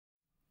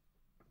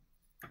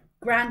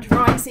Grand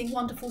Rising,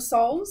 wonderful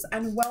souls,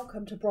 and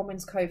welcome to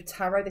Bronwen's Cove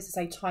Tarot. This is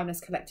a timeless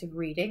collective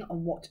reading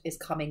on what is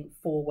coming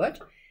forward.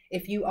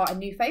 If you are a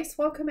new face,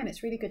 welcome, and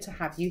it's really good to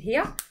have you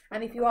here.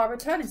 And if you are a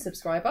returning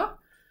subscriber,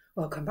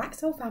 welcome back,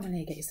 soul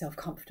family. Get yourself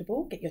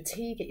comfortable, get your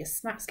tea, get your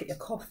snacks, get your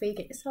coffee,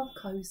 get yourself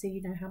cozy.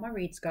 You know how my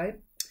reads go.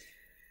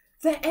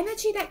 The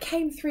energy that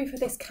came through for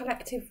this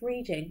collective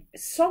reading,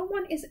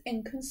 someone is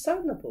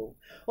inconsolable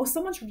or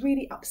someone's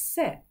really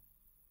upset.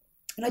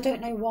 And I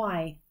don't know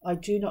why. I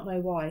do not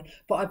know why.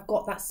 But I've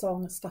got that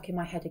song stuck in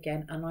my head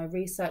again. And I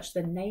researched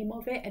the name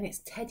of it. And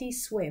it's Teddy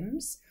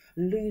Swims'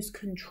 Lose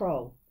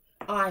Control.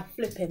 I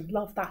flipping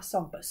love that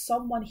song. But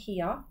someone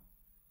here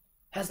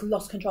has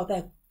lost control.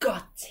 They're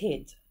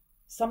gutted.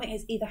 Something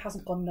is either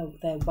hasn't gone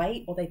their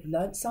way or they've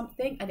learned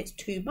something. And it's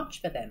too much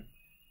for them.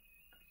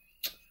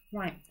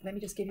 Right, let me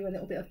just give you a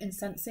little bit of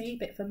incensey,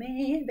 bit for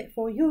me, bit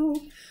for you.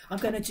 I'm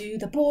going to do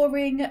the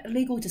boring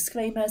legal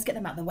disclaimers, get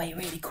them out of the way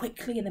really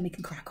quickly, and then we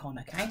can crack on,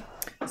 okay?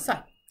 So,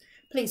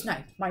 please know,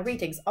 my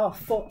readings are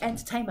for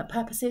entertainment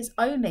purposes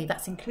only.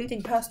 That's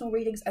including personal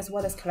readings as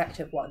well as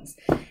collective ones.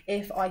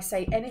 If I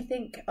say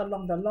anything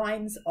along the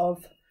lines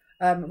of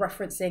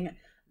referencing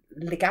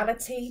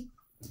legality,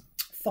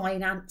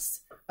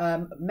 finance,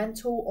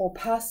 mental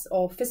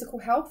or physical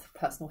health,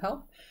 personal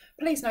health,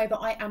 please know that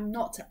I am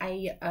not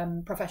a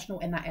professional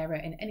in that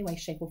area in any way,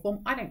 shape or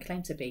form. I don't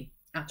claim to be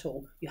at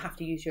all. You have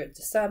to use your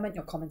discernment,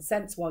 your common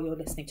sense while you're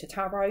listening to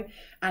tarot,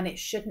 and it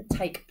shouldn't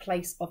take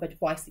place of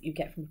advice that you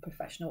get from a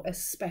professional,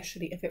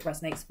 especially if it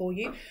resonates for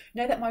you.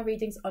 Know that my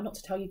readings are not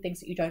to tell you things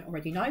that you don't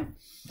already know.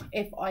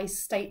 If I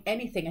state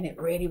anything and it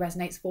really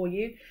resonates for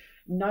you,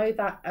 know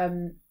that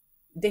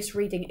this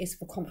reading is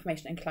for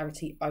confirmation and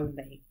clarity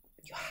only.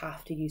 You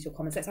have to use your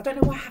common sense. I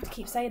don't know why I have to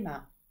keep saying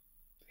that.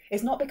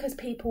 It's not because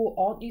people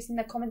aren't using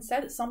their common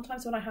sense.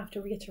 Sometimes when I have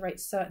to reiterate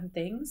certain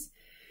things,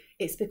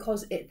 it's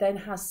because it then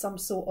has some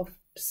sort of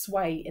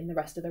sway in the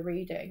rest of the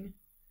reading.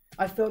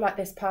 I feel like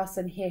this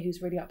person here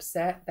who's really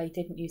upset, they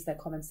didn't use their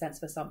common sense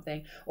for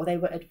something, or they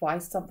were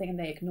advised something and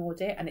they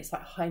ignored it, and it's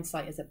like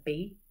hindsight is a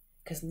B,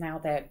 because now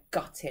they're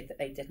gutted that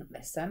they didn't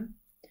listen.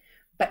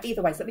 But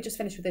either way, so let me just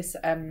finish with this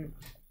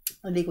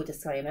legal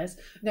disclaimers.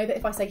 Know that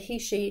if I say he,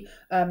 she,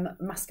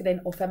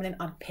 masculine or feminine,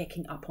 I'm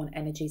picking up on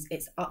energies.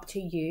 It's up to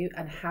you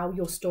and how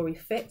your story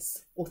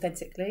fits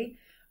authentically.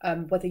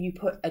 Whether you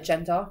put a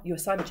gender, you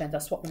assign a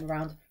gender, swap them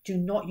around. Do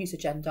not use a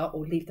gender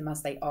or leave them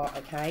as they are,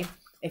 okay?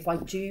 If I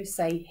do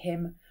say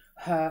him,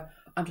 her,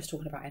 I'm just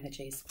talking about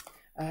energies.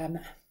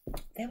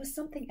 There was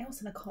something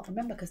else and I can't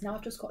remember because now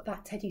I've just got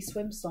that Teddy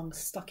Swim song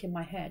stuck in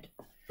my head.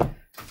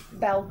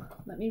 Bell,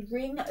 let me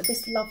ring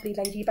this lovely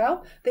lady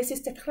bell. This is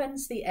to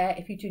cleanse the air.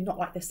 If you do not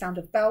like the sound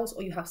of bells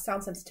or you have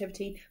sound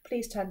sensitivity,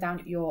 please turn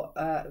down your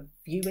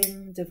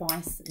viewing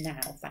device now.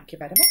 Thank you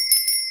very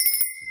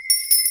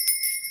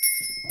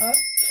much.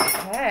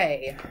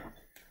 Okay.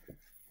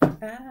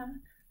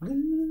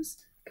 Lose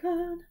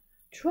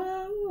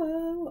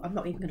control. I'm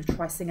not even going to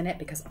try singing it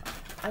because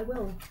I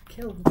will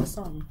kill the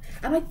song.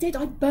 And I did.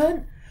 I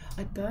burnt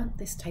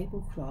this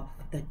tablecloth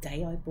the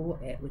day I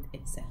bought it with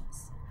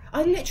incense.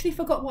 I literally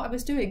forgot what I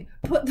was doing.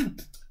 Put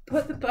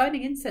the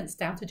burning incense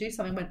down to do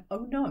something and went,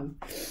 oh no.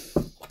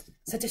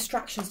 So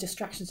distractions.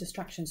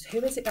 Who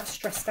is it that's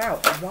stressed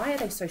out? Why are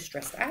they so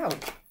stressed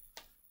out?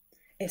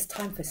 It's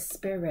time for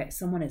spirit.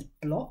 Someone is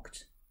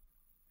blocked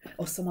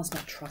or someone's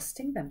not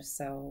trusting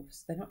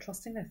themselves. They're not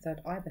trusting their third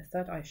eye. Their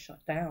third eye is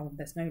shut down.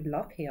 There's no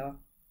love here.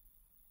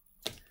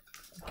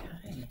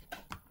 Okay.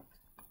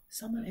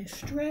 Someone is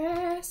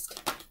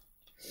stressed.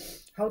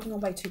 Holding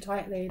on way too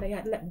tightly. They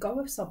had let go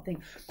of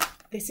something.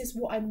 This is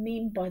what I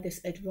mean by this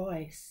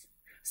advice.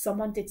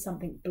 Someone did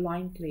something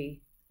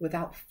blindly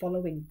without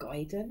following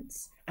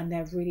guidance, and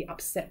they're really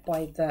upset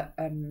by the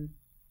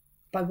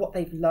by what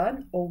they've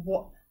learned, or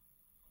what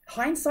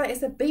hindsight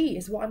is a B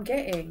is what I'm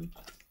getting.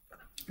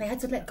 They had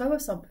to let go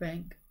of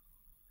something,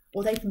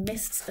 or they've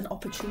missed an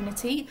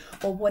opportunity,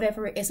 or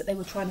whatever it is that they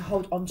were trying to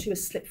hold on to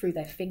has slipped through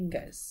their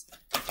fingers.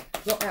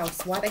 What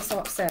else? Why are they so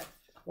upset?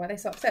 Why are they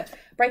so upset?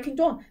 Breaking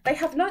Dawn. They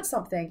have learned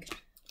something.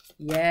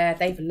 Yeah,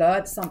 they've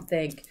learned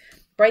something.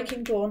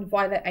 Breaking Dawn,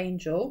 Violet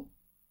Angel.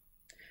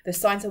 The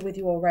signs are with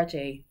you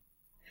already.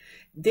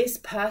 This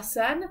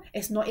person,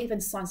 it's not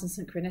even signs and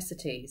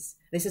synchronicities.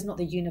 This is not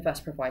the universe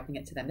providing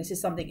it to them. This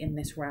is something in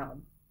this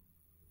realm.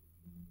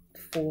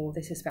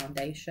 This is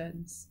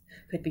foundations.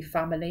 Could be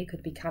family,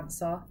 could be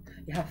Cancer.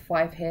 You have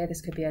 5 here.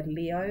 This could be a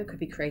Leo, could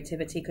be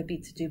creativity, could be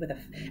to do with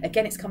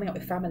again, it's coming up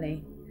with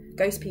family.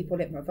 Ghost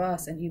people in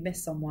reverse, and you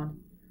miss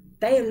someone.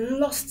 They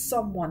lost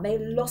someone. They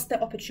lost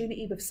their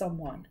opportunity with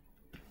someone.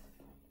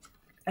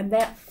 And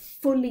they're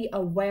fully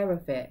aware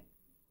of it.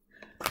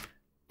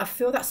 I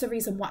feel that's the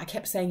reason why I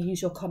kept saying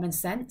use your common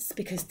sense,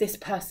 because this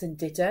person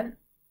didn't.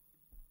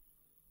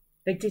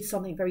 They did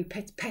something very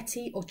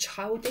petty or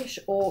childish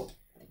or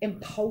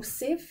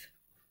impulsive.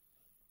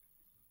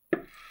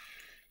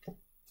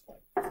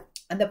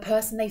 And the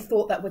person they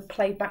thought that would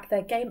play back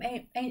their game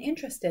ain't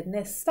interested, and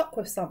they're stuck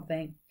with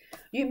something.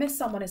 You miss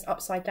someone is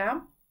upside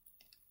down.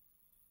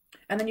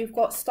 And then you've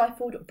got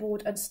stifled,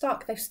 bored and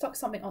stuck. They've stuck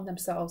something on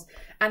themselves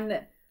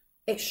and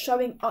it's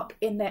showing up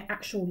in their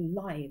actual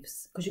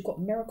lives, because you've got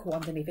miracle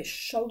underneath. It's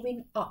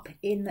showing up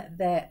in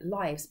their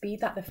lives. Be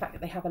that the fact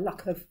that they have a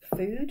lack of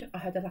food. I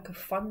heard a lack of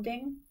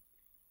funding.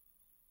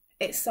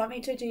 It's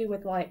something to do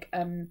with like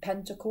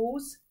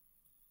pentacles.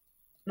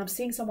 And I'm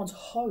seeing someone's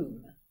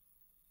home.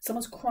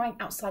 Someone's crying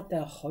outside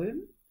their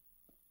home.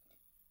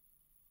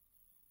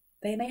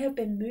 They may have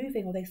been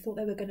moving, or they thought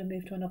they were going to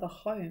move to another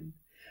home.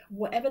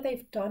 Whatever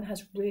they've done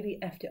has really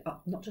effed it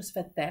up, not just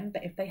for them,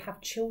 but if they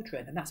have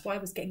children. And that's why I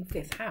was getting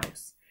 5th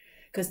house,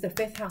 because the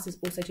 5th house is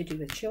also to do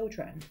with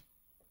children.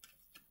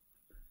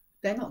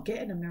 They're not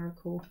getting a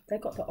miracle. They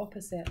got the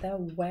opposite. They're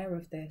aware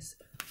of this.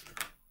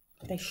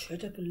 They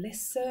should have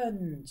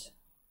listened.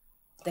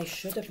 They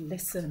should have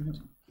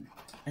listened.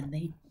 And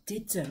they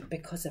didn't,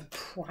 because of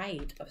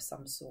pride of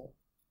some sort.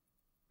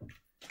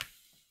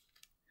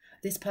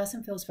 This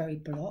person feels very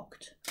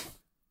blocked.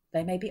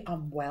 They may be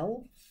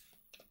unwell.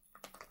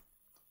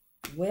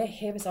 Where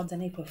here is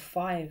underneath with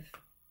 5.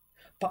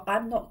 But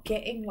I'm not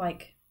getting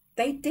like,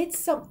 they did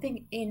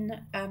something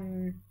in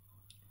on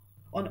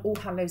All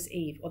Hallows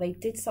Eve, or they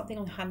did something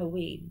on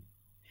Halloween.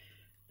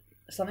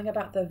 Something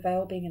about the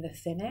veil being in the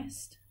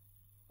thinnest,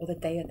 or the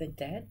Day of the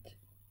Dead.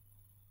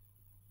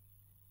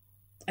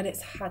 And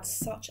it's had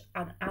such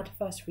an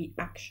adverse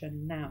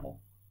reaction now.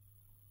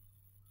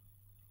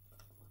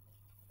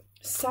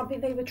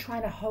 Something they were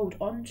trying to hold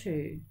on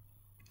to.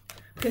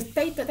 Because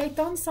they've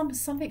done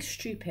something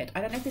stupid.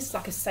 I don't know if this is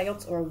like a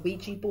seance or a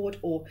Ouija board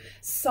or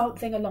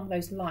something along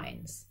those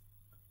lines.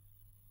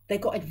 They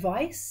got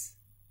advice.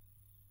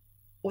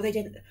 Or they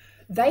didn't.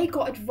 They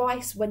got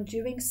advice when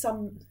doing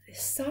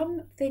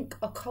something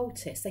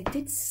occultist. They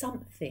did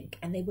something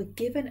and they were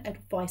given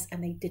advice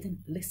and they didn't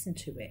listen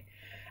to it.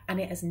 And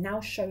it has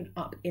now shown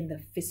up in the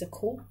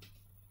physical.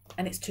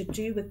 And it's to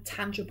do with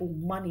tangible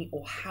money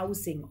or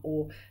housing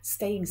or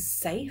staying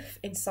safe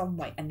in some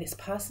way. And this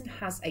person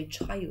has a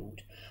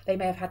child. They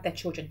may have had their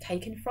children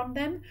taken from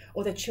them,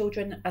 or their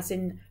children as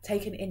in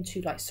taken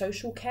into like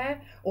social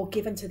care or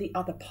given to the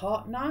other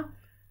partner.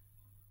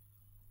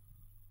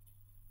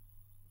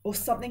 Or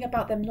something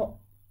about them not,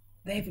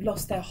 they've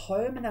lost their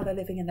home and now they're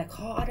living in their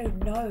car. I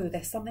don't know.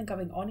 There's something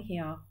going on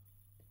here.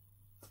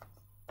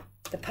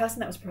 The person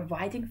that was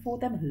providing for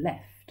them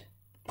left.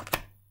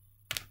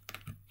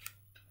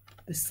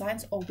 The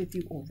signs are with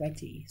you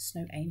already.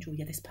 Snow Angel.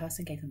 Yeah, this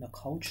person gave them a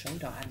cold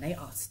shoulder and they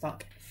are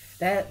stuck.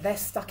 They're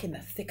stuck in the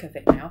thick of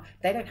it now.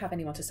 They don't have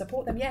anyone to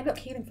support them. Yeah, look,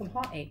 healing from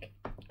heartache.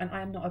 And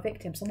I am not a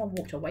victim. Someone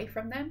walked away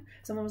from them.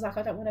 Someone was like,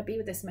 I don't want to be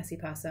with this messy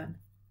person.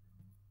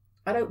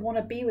 I don't want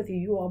to be with you.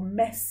 You are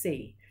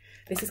messy.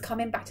 This is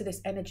coming back to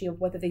this energy of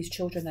whether these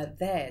children are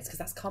theirs, because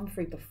that's come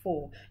through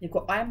before. You've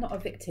got, I am not a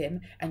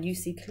victim, and you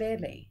see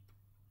clearly.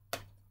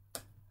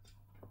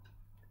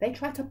 They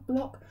tried to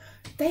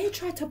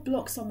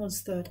block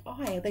someone's 3rd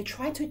eye. They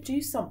tried to do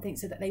something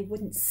so that they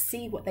wouldn't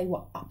see what they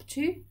were up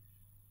to.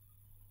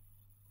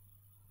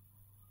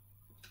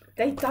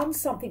 They've done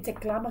something to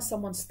glamour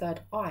someone's 3rd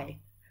eye,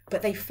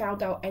 but they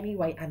found out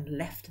anyway and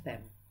left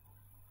them.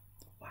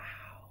 Wow.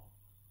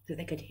 So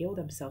they could heal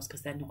themselves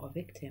because they're not a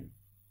victim.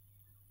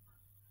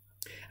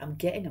 I'm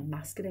getting a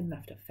masculine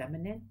left a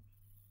feminine.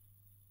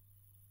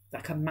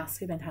 Like a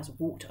masculine has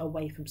walked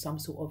away from some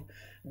sort of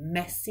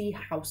messy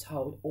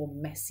household or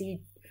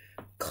messy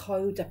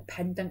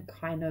codependent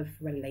kind of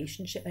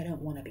relationship. They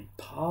don't want to be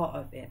part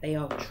of it. They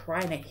are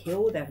trying to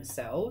heal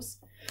themselves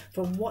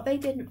from what they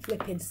didn't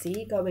flip and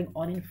see going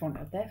on in front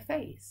of their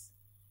face.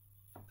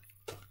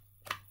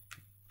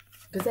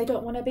 Because they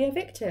don't want to be a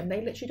victim. They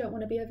literally don't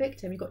want to be a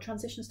victim. You've got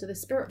transitions to the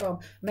spirit realm.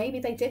 Maybe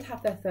they did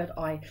have their 3rd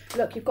eye.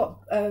 Look, you've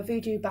got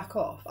voodoo back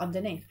off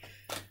underneath.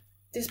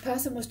 This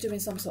person was doing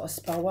some sort of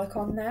spell work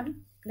on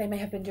them. They may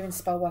have been doing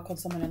spell work on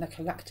someone in the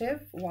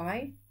collective.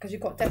 Why? Because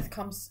you've got death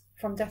comes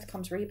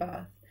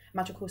rebirth.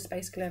 Magical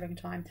space clearing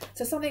time.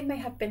 So something may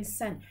have been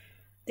sent.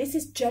 This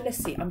is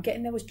jealousy. I'm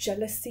getting there was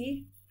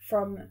jealousy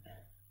from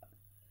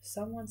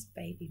someone's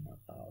baby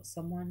mother or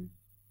someone.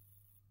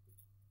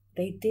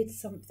 They did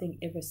something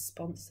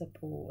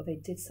irresponsible, or they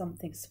did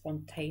something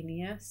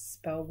spontaneous,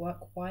 spell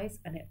work wise,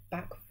 and it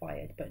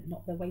backfired, but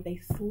not the way they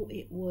thought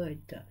it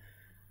would.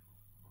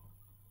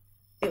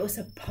 It was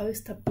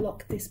supposed to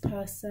block this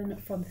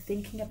person from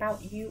thinking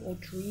about you or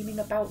dreaming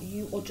about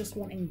you or just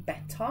wanting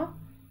better.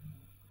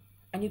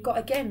 And you've got,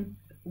 again,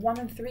 1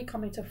 and 3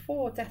 coming to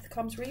 4, death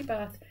comes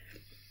rebirth.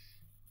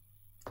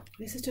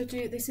 This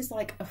is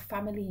like a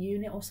family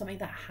unit or something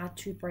that had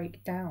to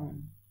break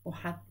down, or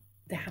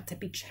there had to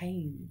be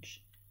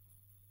change.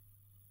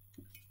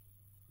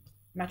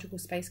 Magical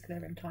space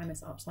clearing time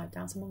is upside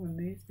down. Someone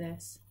remove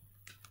this.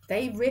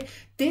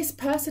 This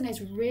person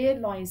is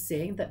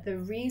realizing that the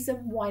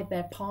reason why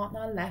their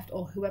partner left,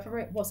 or whoever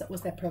it was that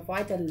was their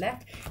provider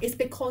left, is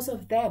because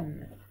of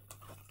them.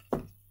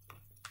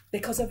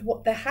 Because of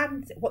what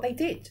they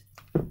did.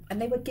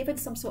 And they were given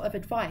some sort of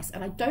advice.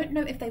 And I don't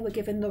know if they were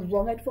given the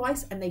wrong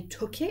advice and they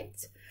took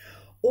it,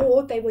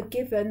 or they were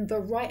given the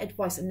right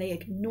advice and they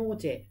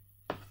ignored it.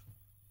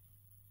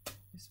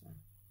 This one.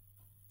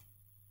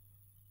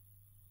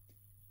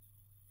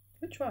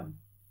 Which one?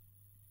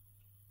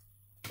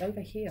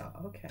 Over here.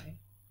 Okay.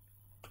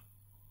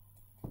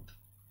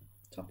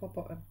 Top or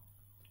bottom?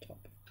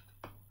 Top.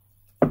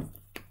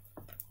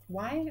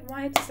 Why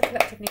does the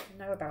collective need to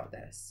know about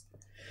this?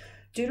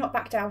 Do not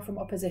back down from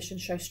opposition.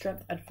 Show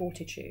strength and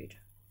fortitude.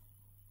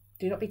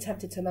 Do not be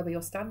tempted to lower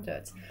your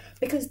standards.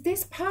 Because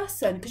this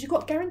person, because you've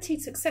got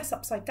guaranteed success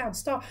upside down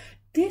star,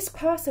 this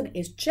person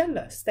is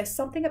jealous. There's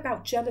something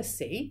about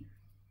jealousy.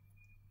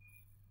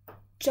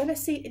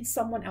 Jealousy in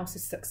someone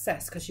else's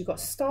success, because you've got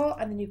star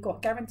and then you've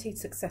got guaranteed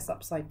success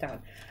upside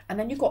down. And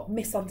then you've got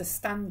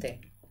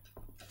misunderstanding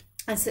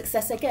and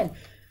success again.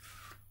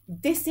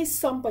 This is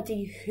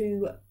somebody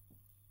who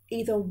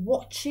either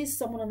watches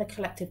someone on the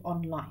collective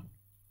online,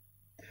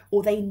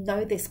 or they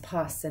know this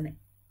person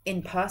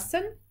in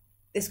person.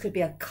 This could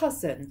be a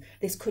cousin.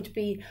 This could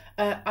be,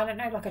 I don't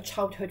know, like a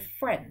childhood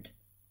friend.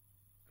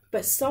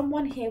 But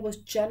someone here was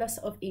jealous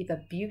of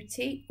either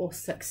beauty or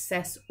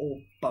success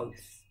or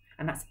both.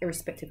 And that's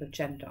irrespective of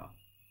gender.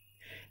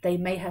 They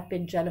may have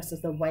been jealous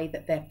of the way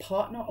that their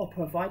partner or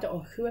provider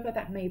or whoever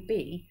that may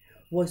be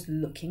was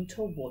looking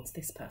towards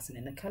this person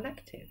in the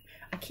collective.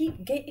 I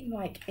keep getting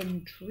like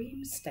in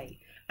dream state.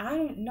 I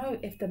don't know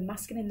if the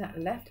masculine that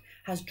left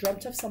has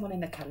dreamt of someone in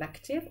the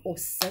collective or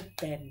said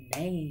their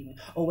name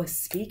or was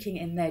speaking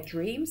in their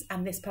dreams,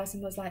 and this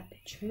person was like,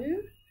 bitch, who?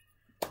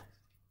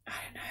 I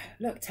don't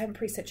know. Look,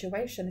 temporary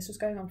situation. This was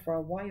going on for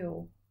a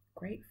while.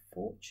 Great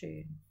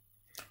fortune.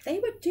 They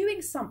were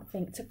doing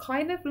something to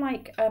kind of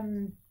like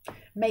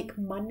make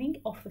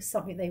money off of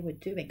something they were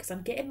doing, because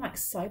I'm getting like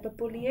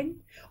cyberbullying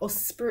or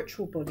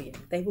spiritual bullying.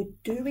 They were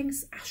doing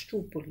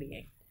astral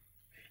bullying,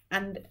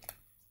 and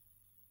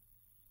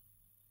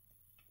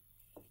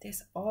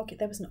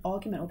there was an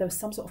argument, or there was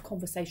some sort of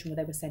conversation where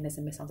they were saying there's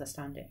a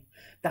misunderstanding.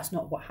 That's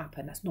not what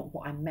happened. That's not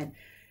what I meant.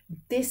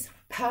 This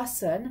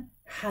person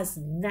has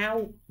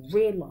now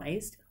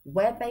realized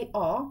where they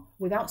are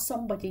without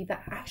somebody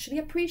that actually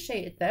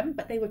appreciated them,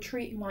 but they were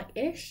treating like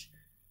ish,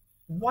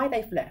 why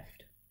they've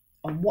left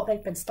and what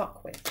they've been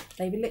stuck with.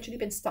 They've literally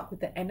been stuck with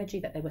the energy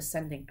that they were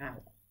sending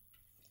out.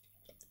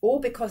 All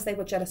because they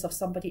were jealous of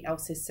somebody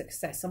else's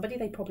success, somebody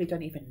they probably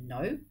don't even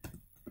know.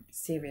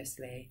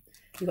 Seriously.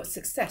 You've got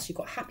success, you've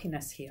got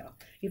happiness here.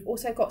 You've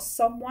also got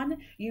someone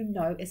you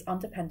know is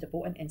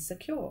undependable and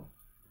insecure.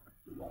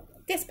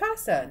 This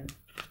person,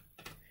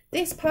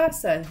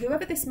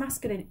 whoever this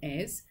masculine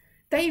is,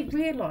 they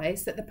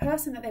realised that the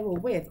person that they were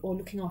with or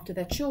looking after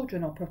their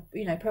children or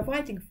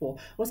providing for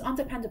was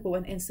undependable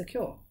and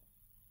insecure.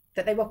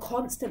 That they were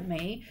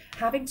constantly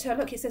having to,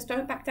 look, it says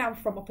don't back down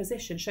from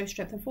opposition, show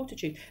strength and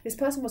fortitude. This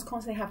person was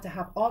constantly having to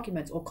have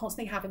arguments or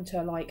constantly having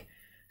to like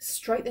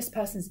stroke this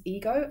person's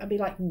ego and be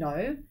like,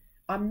 no,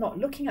 I'm not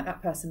looking at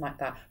that person like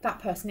that. That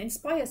person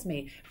inspires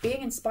me.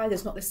 Being inspired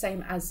is not the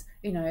same as,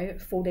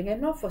 falling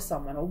in love with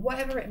someone or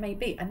whatever it may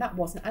be. And that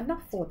wasn't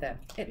enough for them.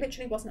 It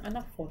literally wasn't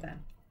enough for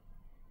them.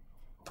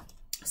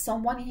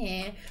 Someone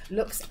here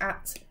looks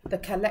at the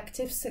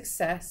collective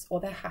success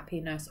or their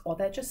happiness or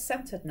their just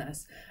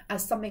centeredness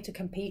as something to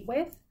compete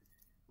with.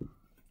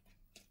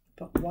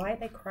 But why are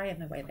they crying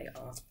the way they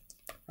are?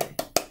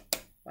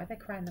 Why are they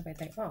crying the way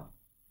they are?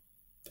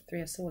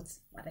 Three of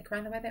Swords. Why are they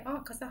crying the way they are?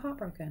 Because they're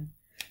heartbroken.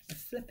 They're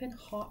flipping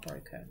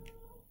heartbroken.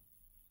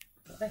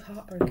 What are they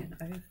heartbroken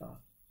over?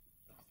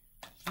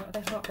 What are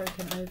they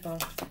heartbroken over?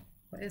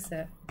 What is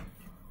it?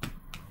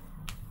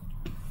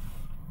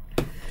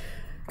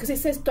 Because it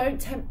says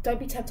don't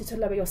be tempted to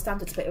lower your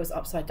standards, but it was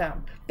upside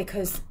down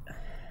because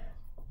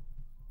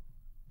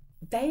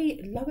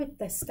they lowered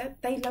their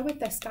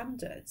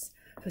standards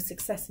for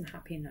success and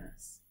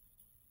happiness.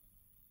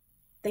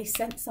 They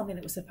sent something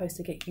that was supposed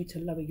to get you to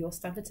lower your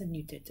standards and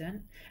you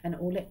didn't, and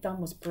all it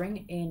done was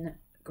bring in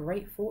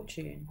great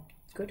fortune,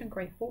 good and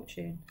great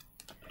fortune.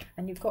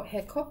 And you've got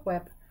here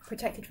cobweb,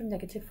 protected from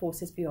negative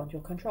forces beyond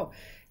your control.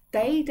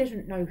 They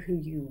didn't know who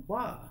you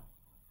were.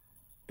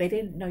 They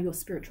didn't know your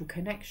spiritual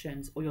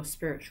connections or your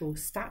spiritual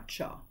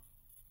stature.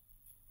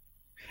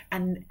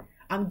 And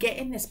I'm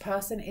getting this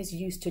person is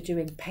used to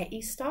doing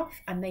petty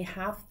stuff, and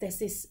there's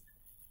this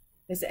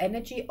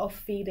energy of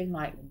feeling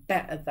like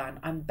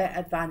I'm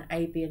better than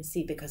A, B, and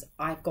C because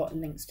I've got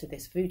links to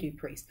this voodoo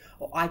priest,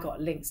 or I got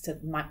links to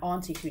my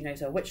auntie who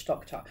knows a witch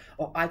doctor,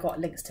 or I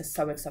got links to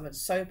so and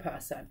so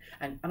person,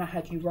 and I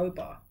heard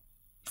Yoruba.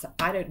 So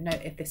I don't know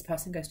if this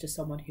person goes to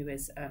someone who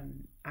is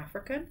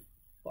African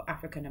or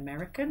African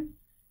American,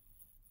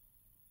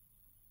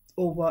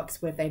 or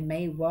they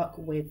may work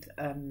with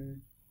I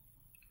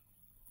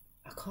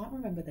can't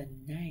remember the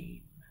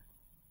name.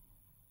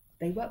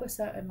 They work with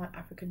certain like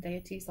African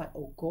deities like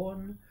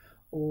Ogun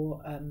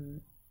or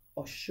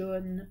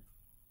Oshun.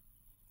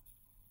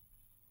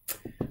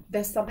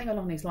 There's something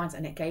along these lines,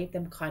 and it gave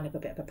them kind of a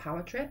bit of a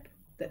power trip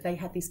that they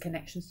had these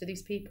connections to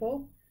these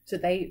people. So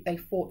they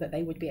thought that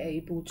they would be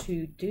able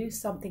to do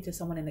something to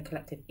someone in the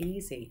collective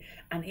easy,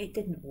 and it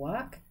didn't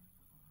work.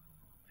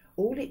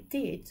 All it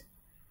did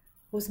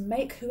was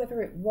make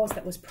whoever it was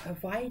that was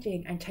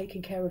providing and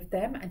taking care of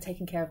them and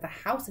taking care of the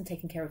house and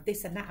taking care of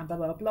this and that and blah,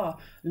 blah, blah,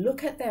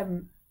 look at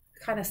them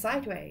kind of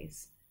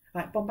sideways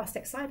like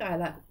bombastic side eye,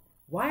 like,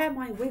 why am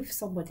I with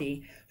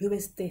somebody who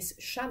is this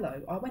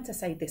shallow? I went to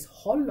say this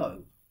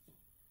hollow.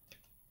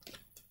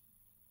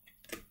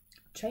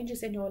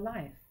 Changes in your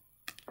life.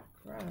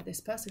 Bro,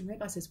 this person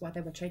realizes why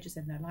there were changes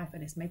in their life,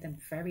 and it's made them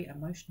very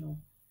emotional.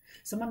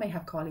 Someone may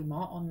have Kali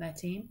Ma on their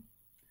team.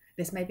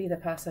 This may be the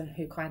person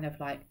who kind of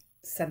like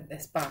sent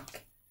this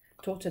back,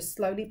 taught us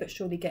slowly but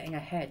surely getting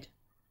ahead.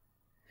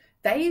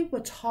 They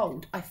were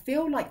told, I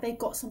feel like they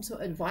got some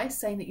sort of advice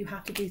saying that you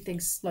have to do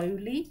things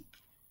slowly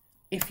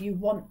if you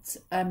want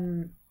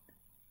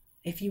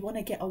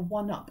to get a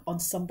one-up on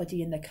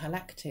somebody in the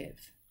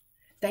collective.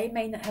 They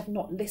may not have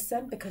not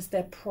listened because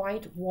their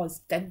pride was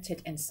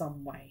dented in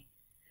some way.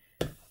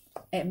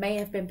 It may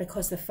have been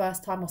because the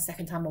first time or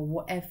second time or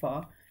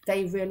whatever,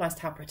 they realized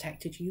how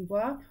protected you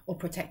were, or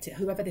protected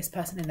whoever this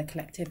person in the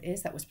collective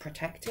is that was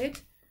protected.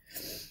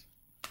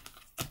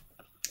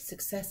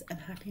 Success and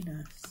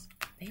happiness.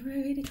 They were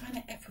really trying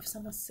to F with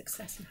someone's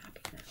success and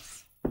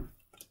happiness.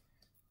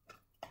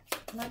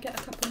 Can I get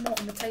a couple more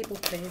on the table,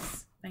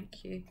 please?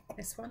 Thank you.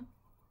 This one.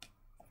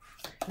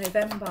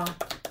 November.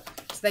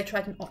 So they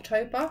tried in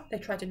October. They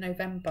tried in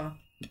November.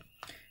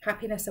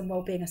 Happiness and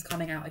well-being is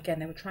coming out again.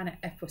 They were trying to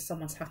F with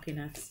someone's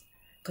happiness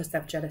because they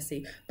have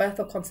jealousy. Both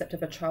a concept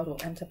of a child or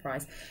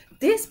enterprise.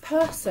 This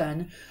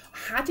person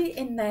had it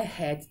in their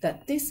head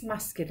that this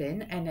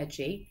masculine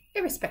energy,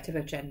 irrespective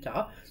of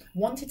gender,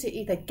 wanted to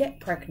either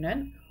get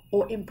pregnant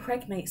or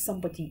impregnate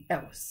somebody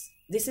else.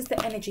 This is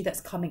the energy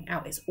that's coming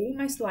out. It's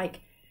almost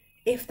like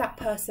if that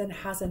person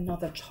has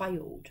another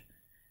child,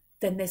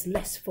 then there's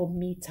less for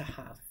me to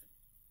have.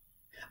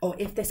 Or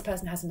if this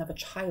person has another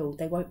child,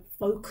 they won't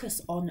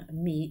focus on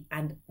me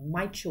and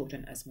my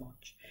children as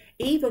much.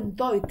 Even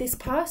though this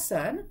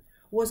person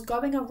was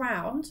going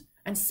around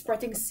and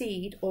spreading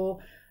seed or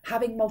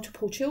having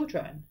multiple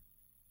children.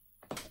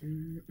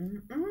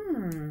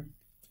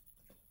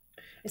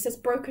 It says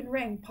broken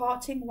ring,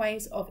 parting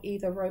ways of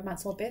either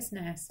romance or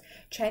business,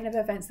 chain of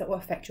events that will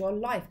affect your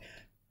life.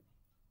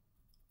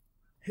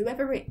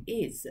 Whoever it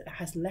is that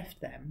has left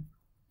them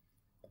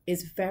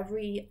is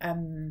very,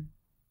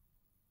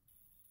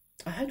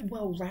 I heard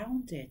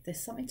well-rounded.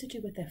 There's something to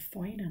do with their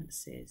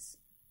finances.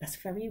 That's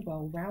very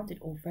well-rounded,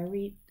 or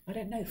very, I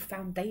don't know,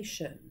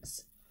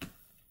 foundations.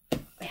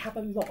 They have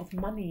a lot of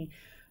money.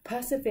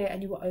 Persevere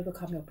and you will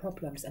overcome your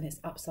problems, and it's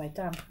upside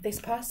down. This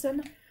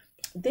person,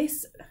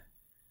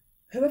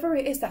 whoever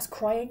it is that's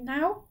crying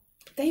now,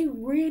 they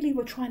really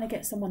were trying to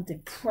get someone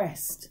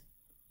depressed.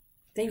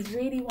 They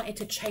really wanted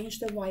to change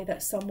the way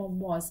that someone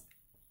was,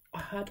 I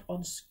heard,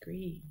 on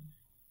screen.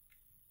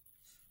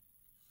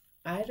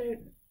 I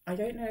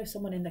don't know if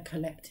someone in the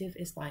collective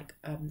is like,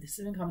 this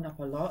has been coming up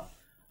a lot,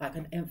 like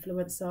an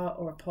influencer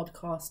or a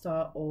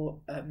podcaster or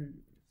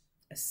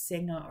a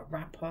singer, a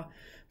rapper,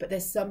 but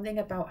there's something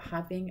about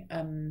having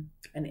an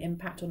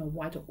impact on a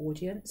wider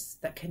audience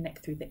that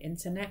connect through the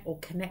internet or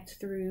connect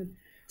through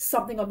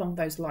something along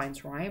those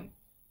lines, right?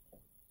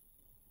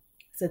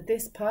 So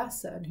this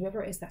person,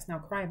 whoever it is that's now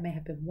crying, may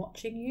have been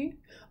watching you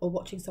or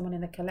watching someone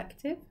in the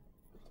collective.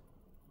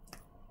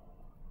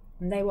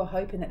 And they were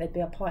hoping that there'd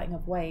be a parting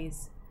of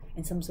ways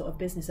in some sort of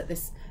business, that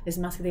this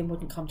masculine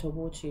wouldn't come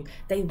towards you.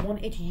 They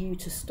wanted you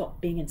to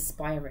stop being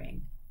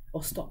inspiring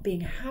or stop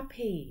being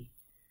happy.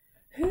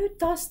 Who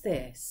does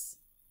this?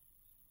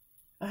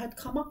 I had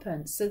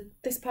comeuppance. So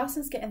this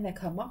person's getting their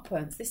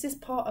comeuppance. This is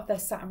part of their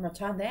Saturn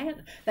return.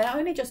 They're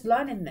only just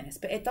learning this,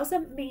 but it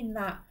doesn't mean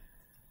that,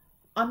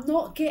 I'm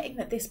not getting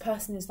that this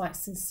person is like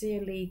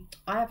sincerely,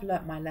 I have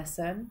learnt my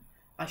lesson.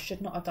 I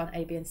should not have done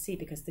A, B, and C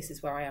because this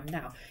is where I am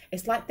now.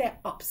 It's like they're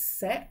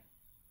upset.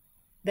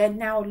 They're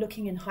now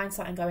looking in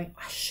hindsight and going,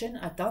 I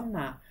shouldn't have done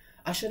that.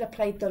 I should have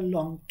played the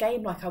long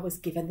game like I was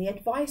given the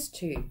advice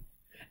to.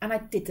 And I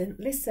didn't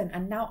listen.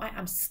 And now I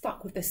am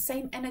stuck with the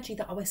same energy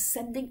that I was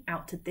sending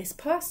out to this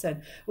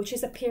person, which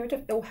is a period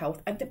of ill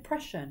health and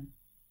depression.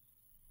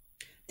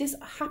 This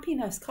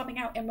happiness coming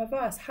out in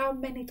reverse. How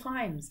many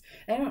times?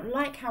 They don't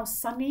like how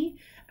sunny,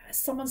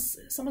 someone's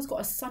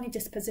got a sunny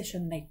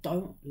disposition. They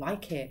don't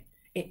like it.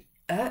 It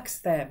irks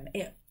them.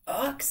 It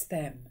irks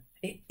them.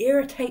 It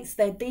irritates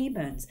their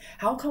demons.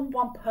 How can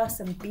one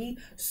person be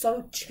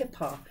so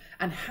chipper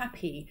and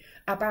happy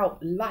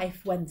about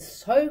life when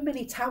so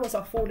many towers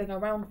are falling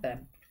around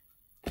them?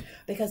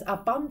 Because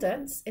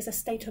abundance is a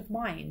state of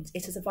mind.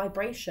 It is a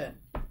vibration.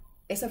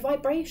 It's a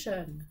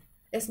vibration.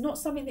 It's not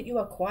something that you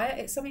acquire.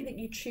 It's something that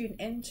you tune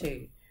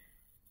into.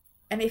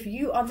 And if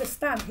you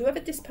understand,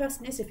 whoever this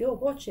person is, if you're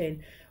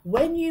watching,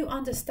 when you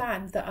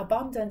understand that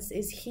abundance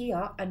is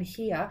here, and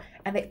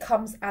it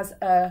comes as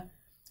a,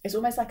 it's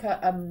almost like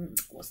a,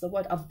 what's the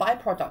word? A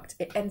byproduct.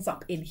 It ends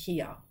up in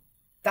here.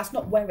 That's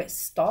not where it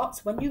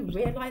starts. When you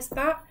realize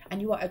that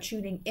and you are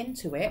tuning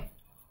into it,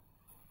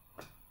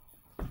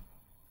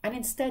 and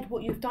instead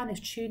what you've done is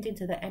tuned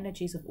into the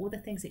energies of all the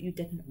things that you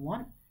didn't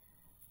want,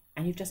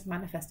 and you've just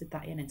manifested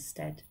that in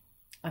instead.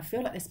 I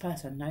feel like this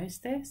person knows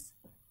this.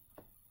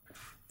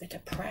 They're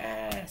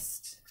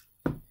depressed.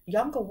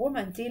 Younger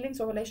woman, dealings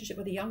or relationship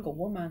with a younger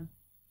woman.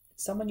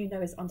 Someone you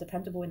know is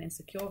undependable and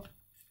insecure.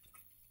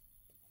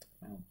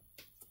 Wow.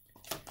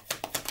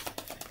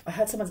 I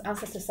heard someone's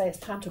ancestor say it's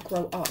time to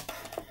grow up.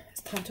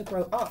 It's time to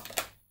grow up.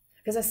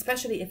 Because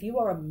especially if you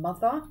are a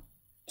mother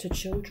to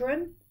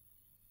children,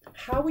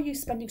 how are you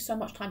spending so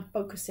much time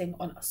focusing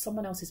on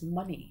someone else's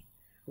money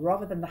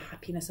rather than the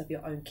happiness of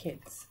your own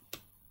kids?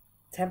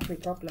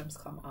 Temporary problems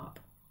come up.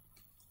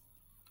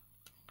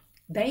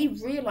 They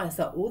realize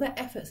that all the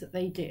efforts that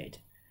they did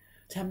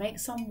to make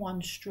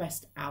someone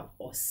stressed out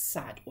or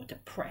sad or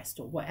depressed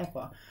or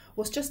whatever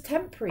was just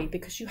temporary,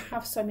 because you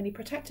have so many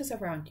protectors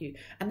around you,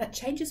 and that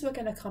changes were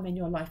going to come in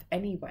your life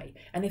anyway.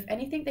 And if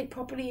anything, they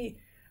probably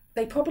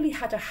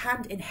had a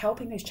hand in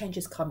helping those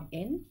changes come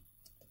in.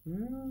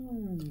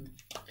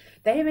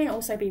 They may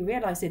also be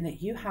realizing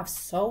that you have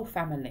soul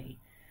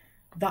family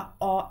that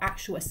are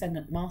actual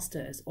ascendant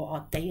masters or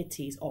are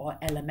deities or are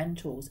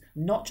elementals,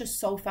 not just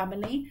soul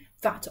family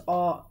that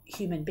are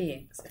human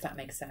beings, if that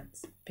makes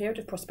sense. Period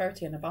of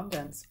prosperity and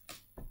abundance.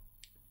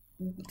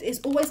 It's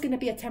always going to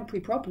be a temporary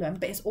problem,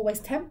 but it's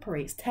always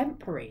temporary. It's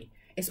temporary.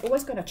 It's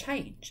always going to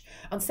change.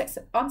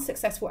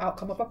 Unsuccessful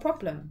outcome of a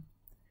problem.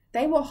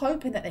 They were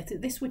hoping that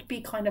this would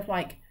be kind of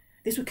like,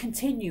 this would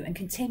continue and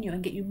continue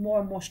and get you more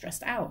and more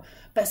stressed out.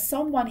 But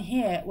someone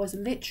here was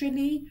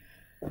literally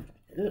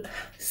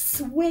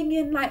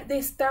swinging like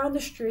this down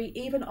the street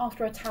even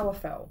after a tower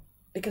fell,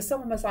 because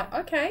someone was like,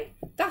 okay,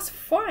 that's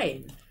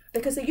fine,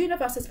 because the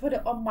universe has put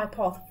it on my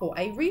path for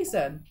a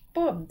reason.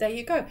 Boom, there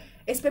you go.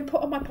 It's been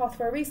put on my path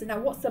for a reason. Now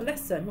what's the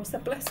lesson? What's the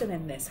blessing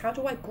in this? How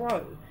do I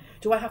grow?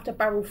 Do I have to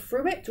barrel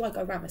through it? Do I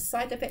go around the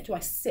side of it? Do I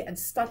sit and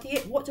study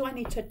it? What do I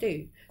need to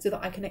do so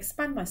that I can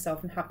expand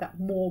myself and have that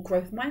more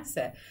growth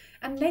mindset?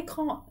 And they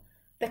can't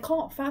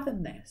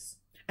fathom this.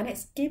 And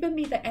it's given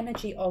me the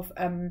energy of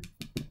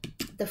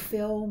the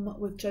film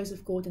with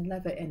Joseph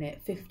Gordon-Levitt in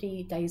it,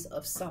 50 Days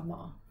of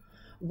Summer,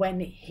 when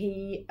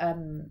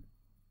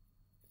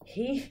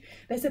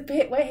there's a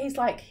bit where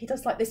he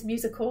does like this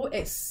musical.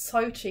 It's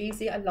so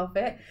cheesy, I love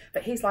it,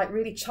 but he's like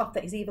really chuffed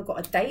that he's either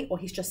got a date or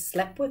he's just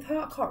slept with her,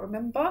 I can't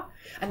remember,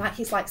 and like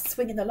he's like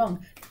swinging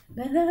along.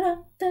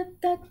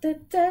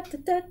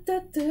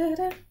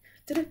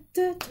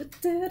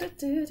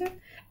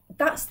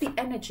 That's the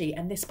energy.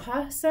 And this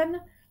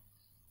person,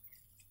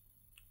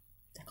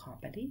 I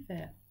can't believe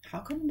it. How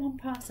can one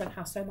person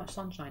have so much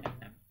sunshine in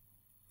them?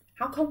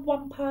 How can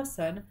one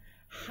person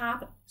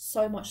have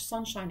so much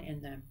sunshine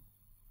in them?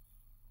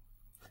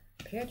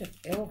 Period of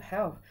ill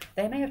health.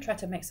 They may have tried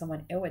to make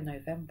someone ill in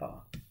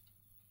November.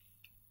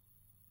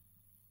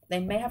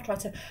 They may have tried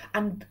to,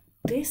 and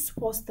this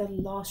was the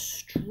last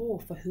straw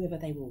for whoever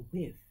they were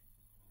with.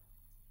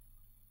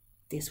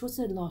 This was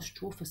the last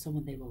straw for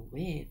someone they were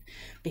with,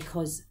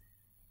 because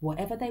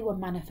whatever they were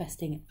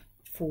manifesting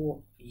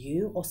for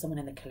you or someone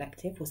in the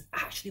collective was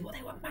actually what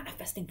they were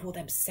manifesting for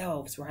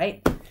themselves,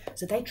 right?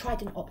 So they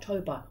tried in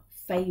October,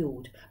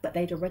 failed, but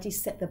they'd already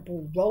set the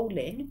ball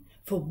rolling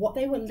for what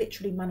they were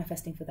literally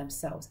manifesting for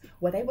themselves,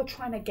 where they were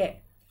trying to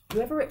get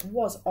whoever it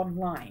was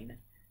online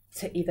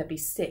to either be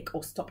sick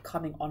or stop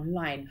coming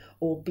online,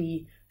 or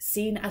be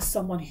seen as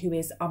someone who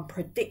is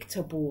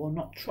unpredictable or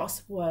not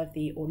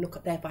trustworthy, or look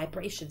at their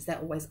vibrations, they're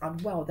always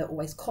unwell, they're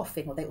always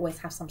coughing, or they always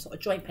have some sort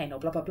of joint pain, or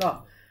blah blah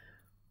blah.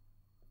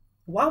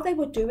 While they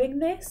were doing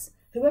this,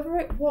 whoever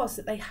it was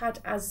that they had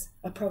as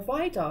a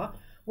provider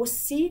was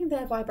seeing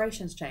their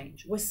vibrations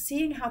change, was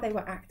seeing how they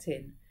were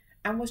acting,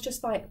 and was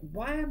just like,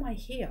 why am I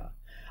here?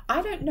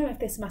 I don't know if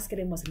this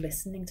masculine was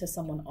listening to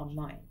someone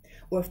online,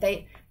 or if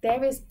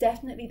there is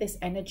definitely this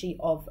energy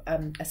of,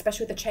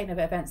 especially with the chain of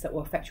events that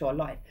will affect your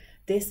life,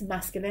 this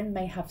masculine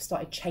may have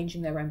started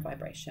changing their own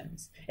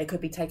vibrations. It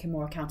could be taking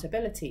more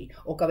accountability,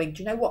 or going,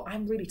 do you know what,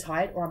 I'm really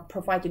tired, or I'm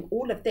providing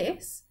all of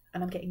this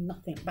and I'm getting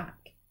nothing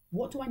back.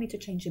 What do I need to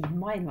change in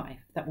my life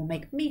that will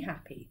make me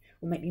happy,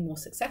 will make me more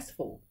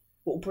successful,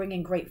 will bring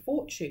in great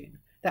fortune,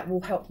 that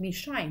will help me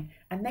shine?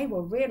 And they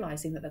were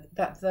realizing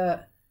that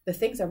the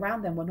things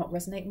around them were not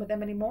resonating with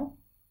them anymore.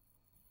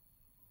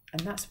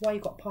 And that's why you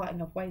got parting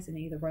of ways in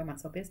either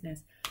romance or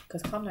business.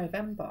 Because come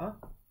November,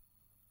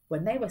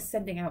 when they were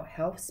sending out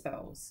health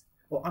spells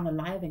or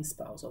unaliving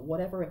spells or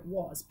whatever it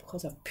was,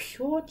 because of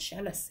pure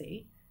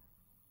jealousy,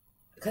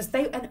 because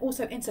and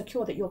also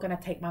insecure that you're going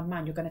to take my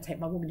man, you're going to take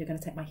my woman, you're going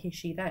to take my he,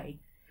 she,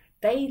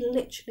 they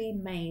literally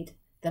made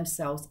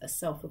themselves a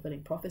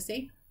self-fulfilling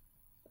prophecy.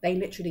 They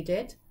literally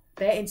did.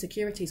 Their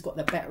insecurities got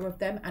the better of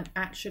them and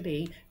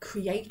actually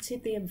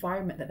created the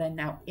environment that they're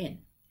now in.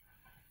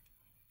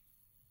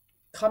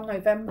 Come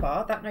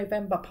November, that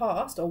November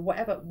past, or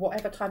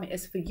whatever time it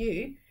is for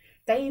you,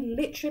 they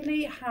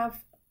literally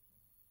have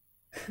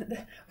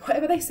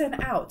whatever they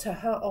sent out to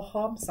hurt or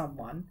harm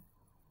someone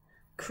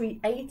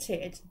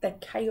created the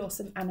chaos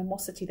and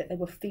animosity that they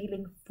were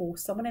feeling for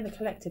someone in the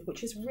collective,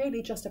 which is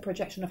really just a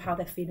projection of how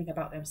they're feeling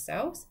about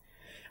themselves.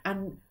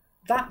 And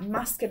that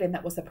masculine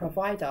that was the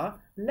provider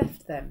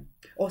left them,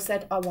 or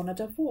said, I want a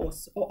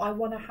divorce, or I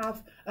want to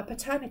have a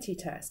paternity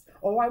test,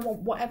 or I want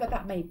whatever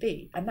that may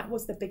be. And that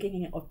was the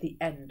beginning of the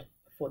end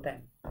for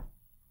them.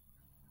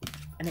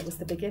 And it was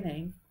the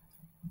beginning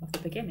of the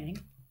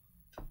beginning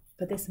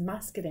for this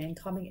masculine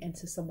coming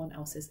into someone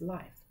else's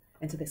life,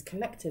 into this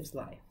collective's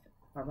life.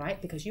 all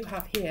right? Because you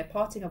have here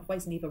parting of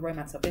ways in either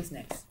romance or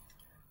business.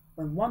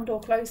 When one door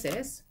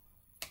closes,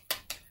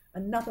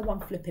 another one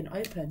flipping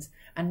opens,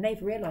 and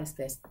they've realised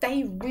this.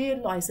 They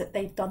realise that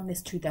they've done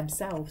this to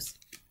themselves.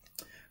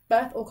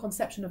 Birth or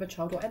conception of a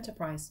child or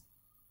enterprise.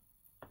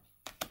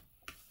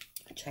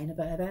 A chain of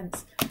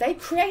events. They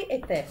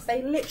created this.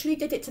 They literally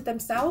did it to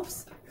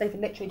themselves. They've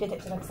literally did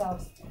it to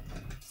themselves.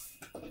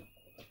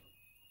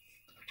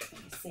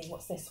 Let's see,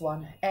 what's this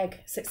one?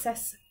 Egg.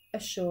 Success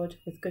assured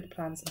with good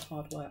plans and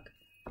hard work.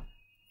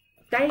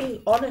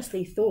 They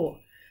honestly thought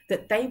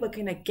that they were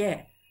going to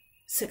get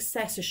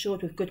success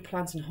assured with good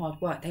plans and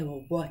hard work. They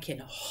were working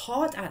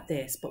hard at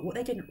this, but what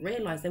they didn't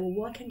realize, they were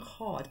working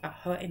hard at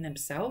hurting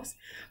themselves,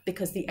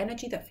 because the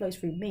energy that flows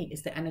through me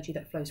is the energy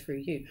that flows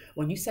through you.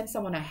 When you send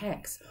someone a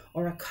hex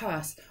or a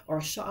curse or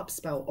a shut up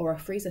spell or a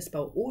freezer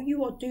spell, all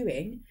you are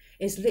doing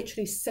is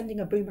literally sending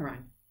a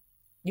boomerang.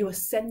 You are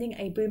sending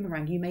a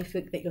boomerang. You may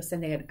think that you're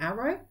sending an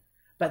arrow,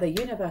 but the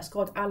universe,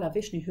 God, Allah,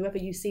 Vishnu, whoever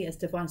you see as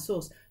divine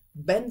source,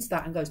 bends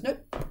that and goes, nope,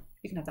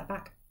 you can have that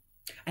back.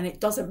 And it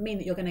doesn't mean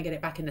that you're going to get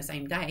it back in the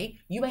same day.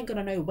 You ain't going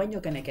to know when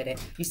you're going to get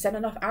it. You send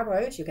enough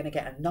arrows, you're going to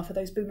get enough of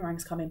those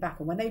boomerangs coming back.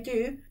 And when they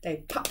do,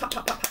 they pop, pop,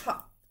 pop, pop, pop,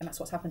 pop. And that's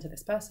what's happened to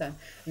this person.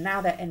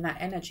 Now they're in that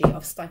energy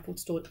of stifled,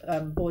 stored,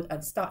 bored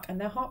and stuck,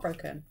 and they're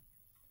heartbroken.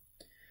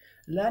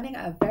 Learning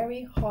a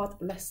very hard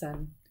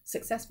lesson.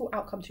 Successful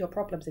outcome to your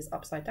problems is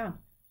upside down.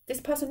 This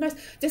person knows.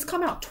 This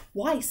come out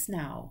twice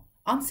now.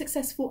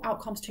 Unsuccessful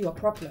outcomes to your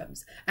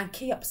problems and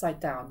key upside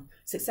down.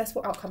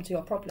 Successful outcome to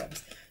your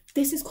problems.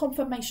 This is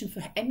confirmation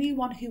for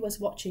anyone who was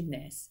watching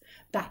this.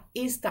 That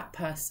is that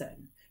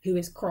person who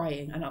is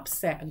crying and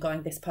upset and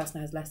going, this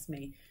person has left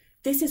me.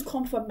 This is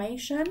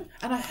confirmation.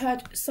 And I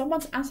heard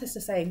someone's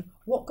ancestor saying,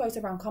 what goes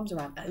around comes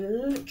around. A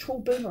literal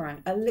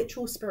boomerang, a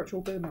literal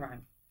spiritual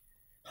boomerang.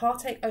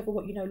 Heartache over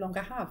what you no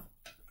longer have.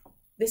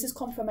 This is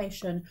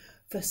confirmation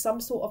for some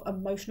sort of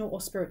emotional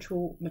or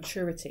spiritual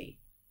maturity.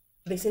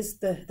 This is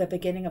the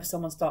beginning of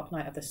someone's dark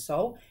night of the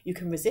soul. You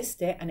can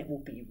resist it and it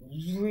will be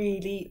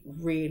really,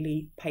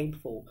 really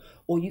painful.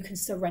 Or you can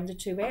surrender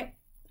to it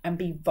and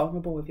be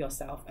vulnerable with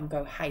yourself and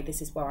go, hey,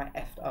 this is where I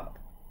effed up.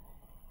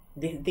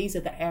 These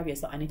are the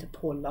areas that I need to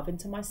pour love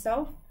into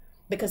myself,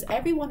 because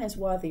everyone is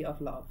worthy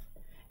of love.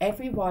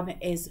 Everyone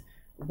is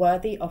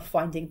worthy of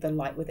finding the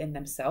light within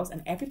themselves,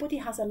 and everybody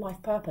has a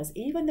life purpose.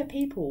 Even the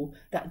people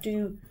that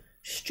do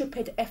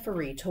stupid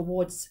effery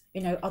towards,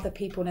 other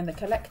people in the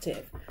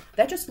collective,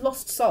 they're just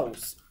lost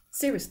souls.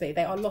 Seriously,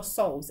 they are lost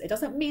souls. It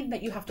doesn't mean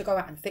that you have to go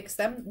out and fix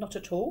them, not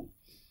at all.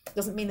 It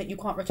doesn't mean that you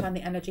can't return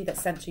the energy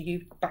that's sent to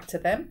you back to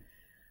them.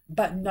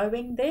 But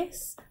knowing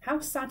this, how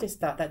sad is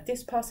that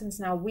this person's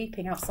now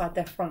weeping outside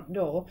their front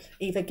door,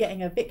 either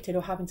getting evicted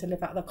or having to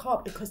live out of the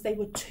car, because they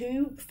were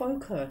too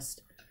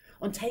focused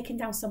on taking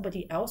down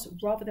somebody else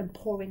rather than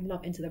pouring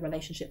love into the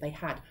relationship they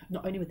had,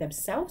 not only with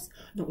themselves,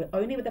 not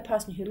only with the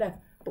person who left,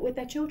 but with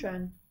their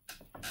children.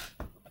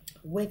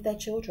 With their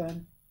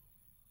children.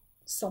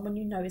 Someone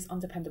you know is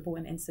undependable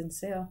and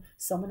insincere.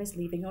 Someone is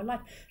leaving your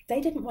life.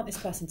 They didn't want this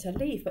person to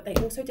leave, but they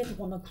also didn't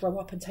want to grow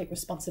up and take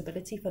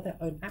responsibility for their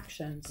own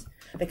actions.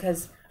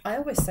 Because I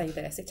always say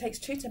this, it takes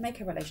two to make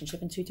a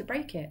relationship and two to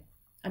break it.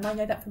 And I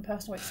know that from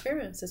personal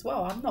experience as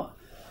well. I'm not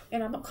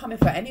coming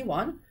for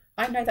anyone.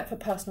 I know that for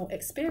personal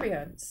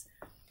experience.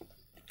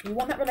 You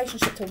want that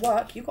relationship to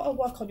work, you've got to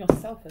work on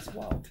yourself as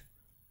well.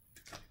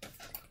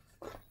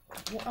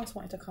 What else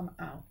wanted to come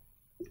out?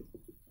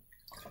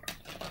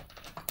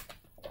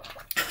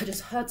 I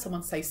just heard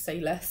someone say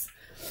less.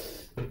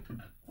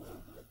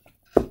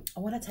 I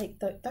want to take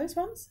those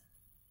ones.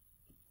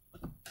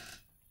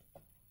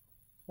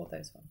 What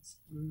those ones?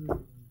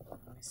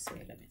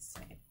 Let me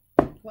see.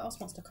 What else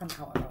wants to come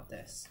out about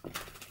this?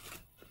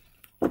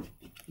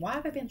 Why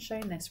have I been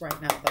showing this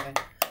right now, though?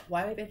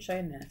 Why have I been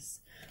showing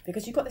this?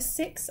 Because you've got the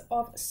Six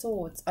of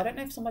Swords. I don't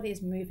know if somebody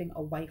is moving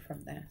away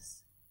from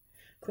this.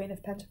 Queen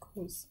of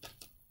Pentacles.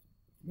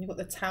 You've got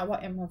the Tower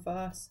in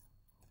reverse.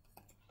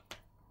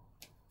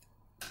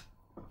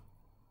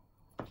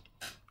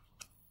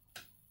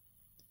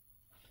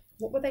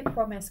 What were they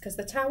promised? Because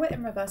the Tower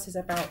in reverse is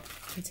about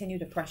continued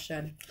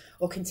depression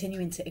or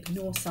continuing to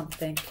ignore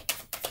something.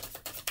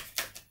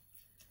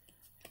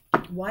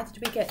 Why did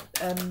we get...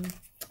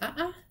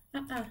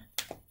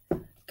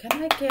 Can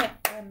I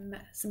get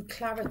some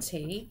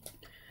clarity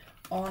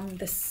on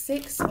the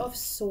Six of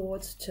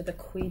Swords to the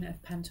Queen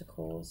of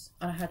Pentacles?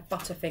 And I had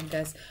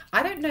Butterfingers.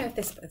 I don't know if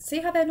this... See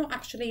how they're not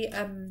actually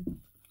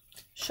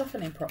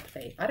shuffling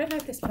properly? I don't know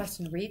if this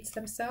person reads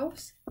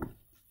themselves.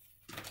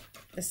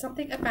 There's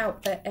something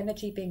about their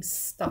energy being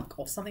stuck,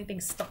 or something being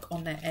stuck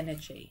on their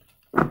energy.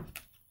 And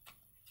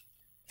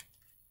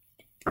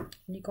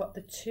you got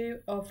the Two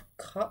of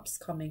Cups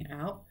coming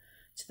out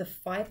to the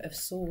Five of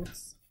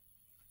Swords.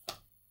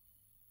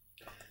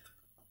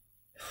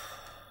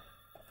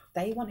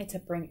 They wanted to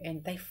bring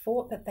in, they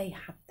thought that they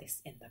had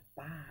this in the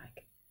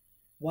bag.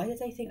 Why did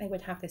they think they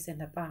would have this in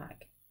the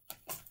bag?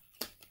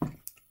 Okay,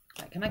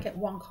 can I get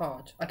one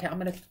card? Okay, I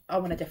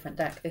want a different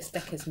deck. This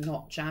deck is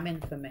not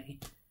jamming for me.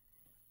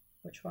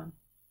 Which one?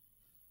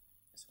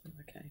 This one,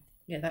 okay.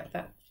 Yeah,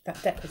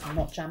 that deck is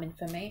not jamming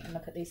for me. And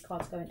look at these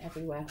cards going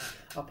everywhere.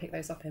 I'll pick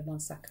those up in 1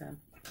 second.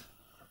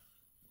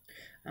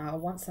 I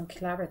want some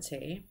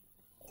clarity.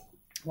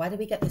 Why did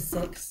we get the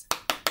 6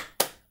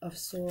 of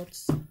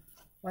Swords?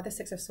 Why the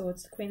 6 of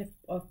Swords? The Queen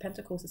of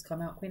Pentacles has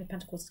come out. Queen of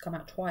Pentacles has come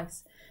out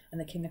twice. And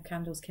the King of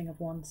Candles, King of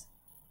Wands.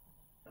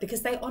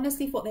 Because they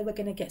honestly thought they were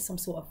going to get some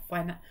sort of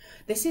finance.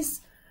 This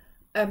is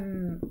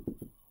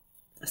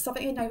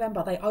something in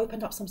November. They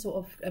opened up some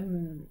sort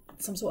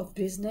of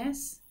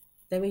business.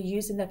 They were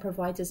using their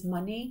provider's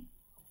money,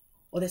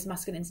 or this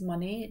masculine's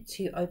money,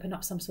 to open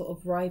up some sort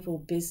of rival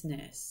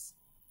business.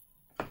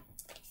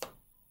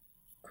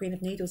 Queen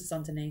of Needles is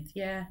underneath,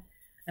 yeah.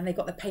 And they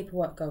got the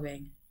paperwork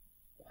going.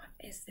 What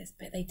is this?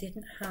 But they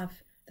didn't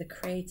have the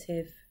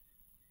creative.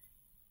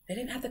 They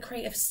didn't have the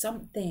creative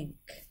something.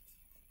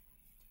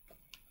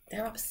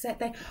 They're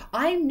upset.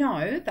 I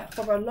know that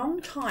for a long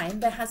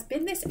time there has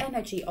been this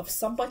energy of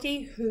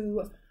somebody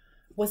who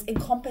was in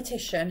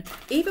competition,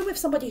 even with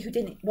somebody who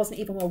wasn't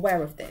even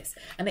aware of this,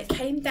 and it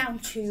came down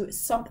to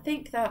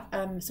something that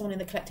someone in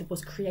the collective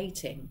was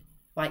creating,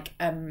 like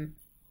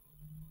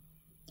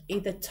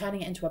either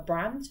turning it into a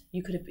brand.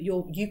 You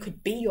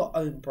could be your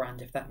own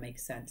brand, if that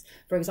makes sense.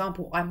 For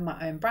example, I'm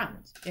my own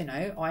brand. You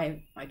know,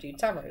 I do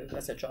tarot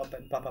as a job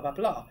and blah blah blah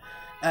blah.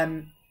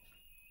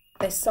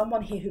 There's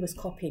someone here who was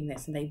copying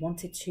this, and they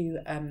wanted to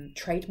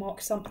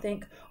trademark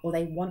something, or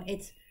they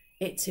wanted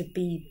it to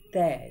be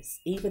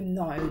theirs, even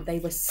though they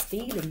were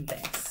stealing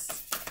this.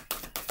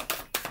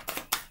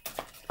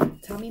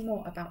 Tell me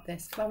more about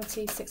this.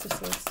 Clarity, 6 of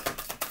Swords.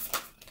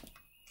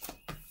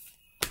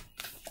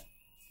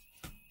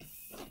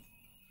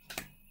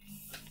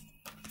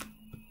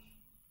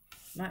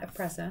 Knight of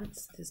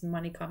Presents. There's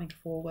money coming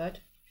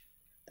forward.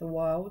 The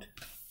World.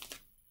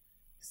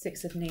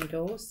 6 of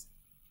Needles.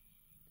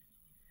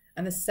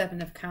 And the 7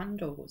 of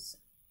Candles.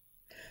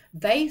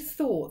 They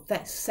thought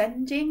that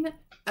sending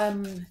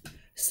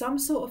some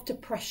sort of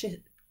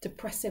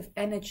depressive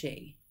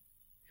energy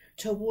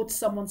towards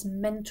someone's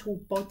mental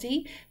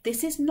body.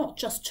 This is not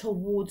just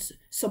towards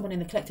someone in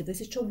the collective. This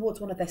is towards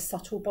one of their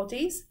subtle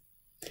bodies.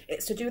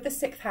 It's to do with the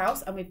 6th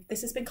house. And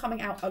this has been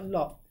coming out a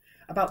lot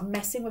about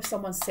messing with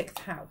someone's 6th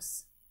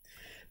house.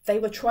 They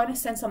were trying to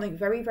send something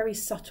very, very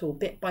subtle,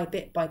 bit by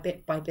bit by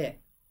bit by bit.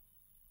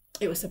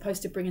 It was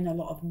supposed to bring in a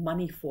lot of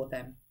money for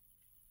them.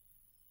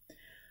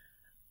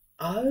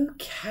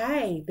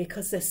 Okay,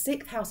 because the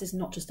 6th house is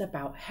not just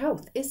about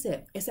health, is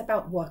it? It's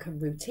about work and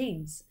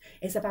routines.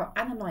 It's about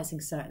analysing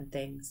certain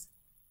things.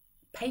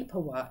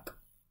 Paperwork.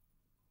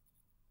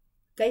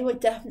 They were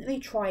definitely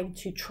trying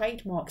to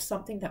trademark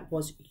something that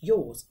was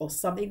yours, or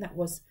something that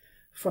was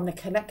from the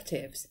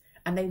collectives,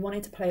 and they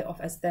wanted to play it off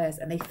as theirs,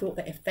 and they thought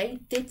that if they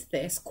did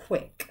this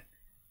quick,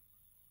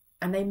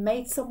 and they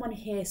made someone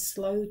here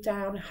slow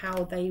down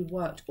how they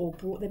worked, or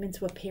brought them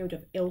into a period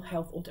of ill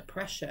health or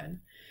depression,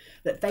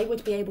 that they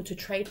would be able to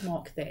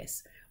trademark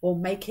this or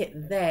make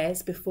it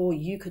theirs before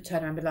you could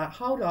turn around and be like,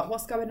 hold up,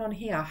 what's going on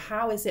here?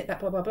 How is it that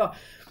blah, blah, blah?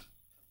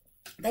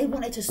 They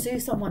wanted to sue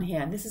someone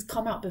here, and this has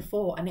come out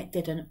before, and it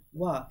didn't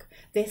work.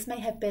 This may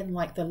have been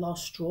like the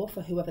last straw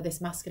for whoever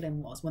this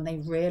masculine was, when they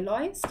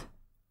realised,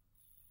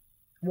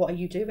 what are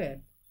you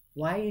doing?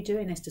 Why are you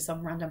doing this to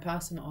some random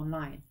person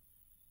online?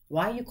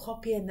 Why are you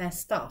copying their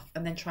stuff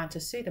and then trying to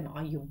sue them?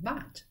 Are you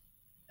mad?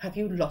 Have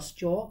you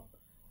lost your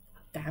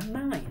damn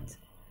mind?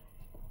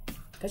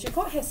 Because you've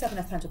got here 7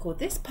 of Pentacles.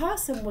 This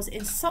person was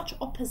in such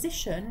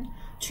opposition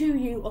to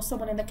you or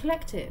someone in the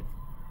collective.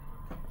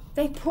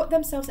 They thought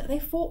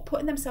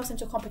putting themselves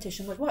into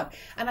competition would work.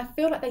 And I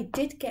feel like they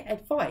did get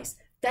advice.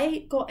 They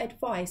got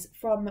advice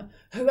from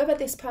whoever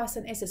this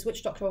person is, this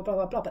witch doctor or blah,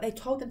 blah, blah. But they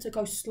told them to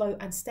go slow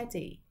and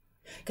steady.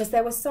 Because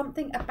there was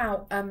something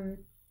about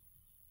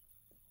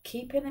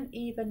keeping an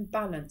even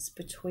balance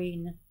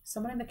between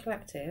someone in the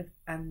collective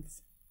and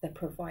the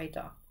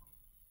provider.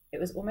 It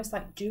was almost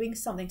like doing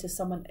something to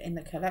someone in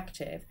the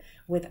collective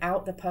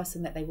without the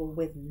person that they were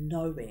with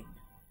knowing.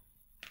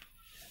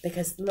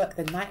 Because look,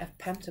 the Knight of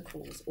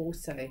Pentacles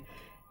also,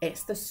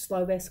 it's the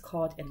slowest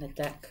card in the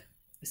deck.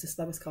 It's the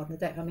slowest card in the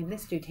deck. I mean,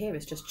 this dude here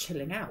is just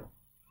chilling out.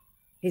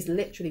 He's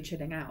literally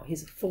chilling out.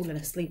 He's fallen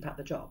asleep at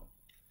the job.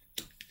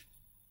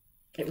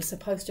 It was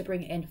supposed to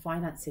bring in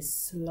finances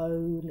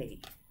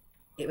slowly.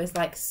 It was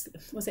like,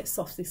 was it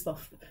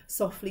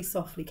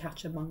softly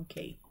catch a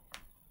monkey?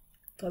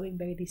 Going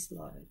really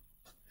slow.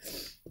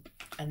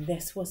 And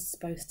this was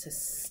supposed to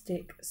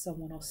stick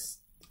someone else.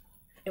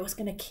 It was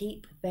going to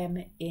keep them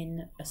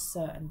in a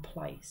certain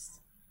place.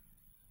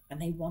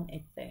 And they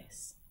wanted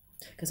this.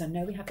 Because I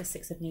know we have the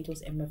 6 of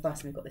Needles in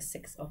reverse, and we've got the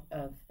 6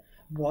 of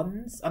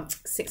Wands,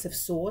 6 of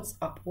Swords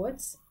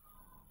upwards.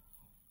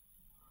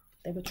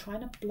 They were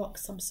trying to block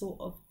some sort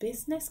of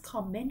business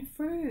coming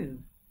through.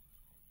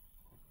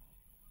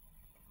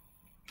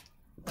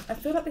 I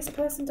feel like this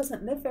person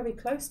doesn't live very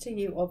close to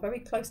you or very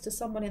close to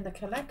someone in the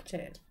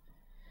collective.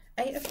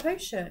 8 of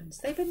Potions.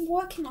 They've been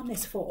working on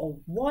this for a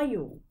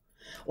while.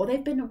 Or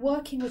they've been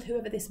working with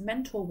whoever this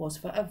mentor was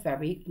for a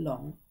very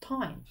long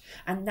time.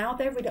 And now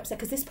they're really upset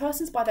because this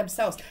person's by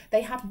themselves.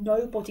 They have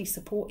nobody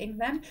supporting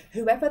them.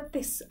 Whoever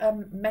this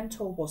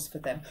mentor was for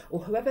them,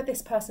 or whoever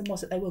this person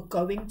was that they were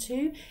going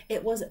to,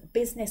 it was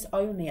business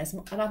only.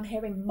 And I'm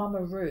hearing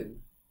Mummaroo.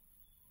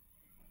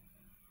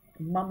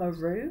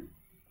 Mummaroo.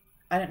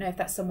 I don't know if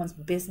that's someone's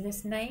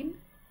business name.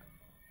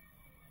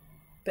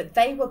 But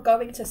they were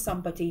going to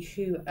somebody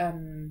who...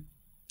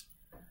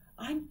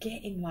 I'm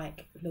getting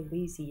like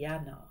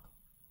Louisiana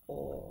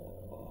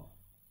or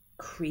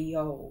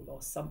Creole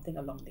or something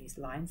along these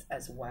lines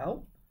as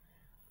well.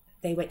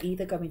 They were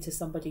either going to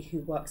somebody who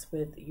works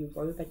with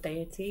Yoruba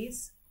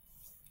deities,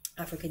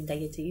 African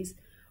deities,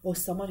 or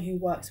someone who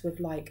works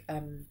with like,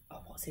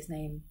 what's his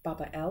name?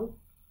 Baba El,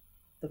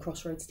 the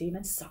Crossroads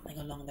demon, something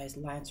along those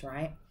lines,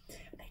 right?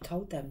 They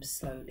told them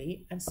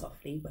slowly and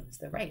softly wins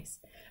the race,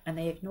 and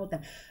they ignored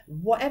them.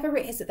 Whatever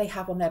it is that they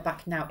have on their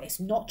back now, it's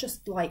not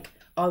just like,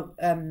 they're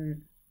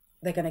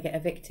going to get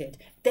evicted.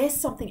 There's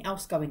something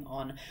else going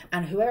on,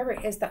 and whoever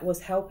it is that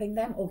was helping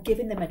them or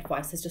giving them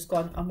advice has just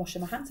gone, I'm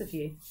washing my hands of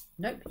you.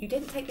 Nope, you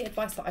didn't take the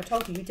advice that I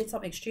told you. You did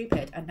something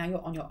stupid, and now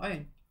you're on your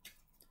own.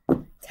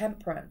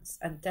 Temperance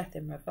and death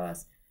in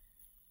reverse.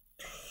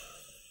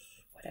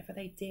 Whatever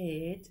they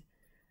did,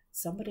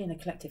 somebody in the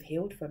collective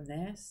healed from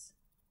this.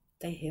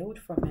 They healed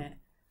from it.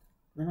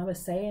 And I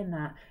was saying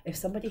that if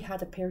somebody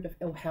had a period of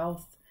ill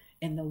health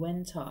in the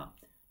winter,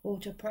 or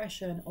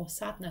depression or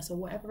sadness or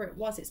whatever it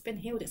was, it's been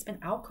healed. It's been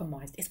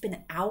alchemized. It's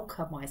been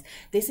alchemized.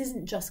 This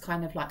isn't just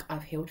kind of like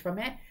I've healed from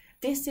it.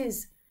 This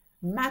is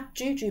mad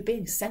juju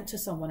being sent to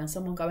someone and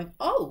someone going,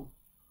 oh,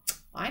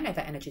 I know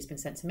that energy's been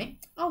sent to me.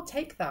 I'll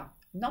take that.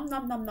 Num,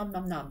 num, num, num,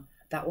 num, num.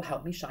 That will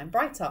help me shine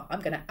brighter. I'm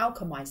going to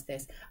alchemize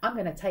this. I'm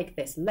going to take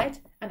this lead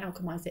and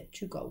alchemize it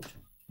to gold.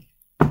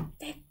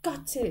 They're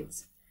gutted.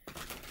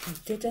 You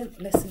didn't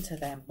listen to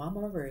them,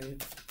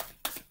 Mummaroo.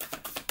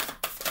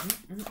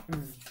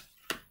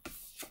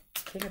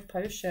 King of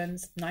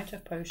Potions, Knight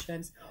of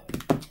Potions.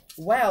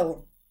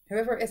 Well,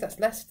 whoever it is that's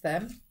left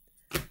them,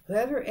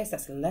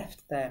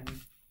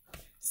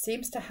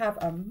 seems to have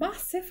a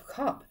massive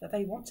cup that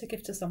they want to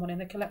give to someone in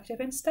the collective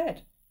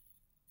instead.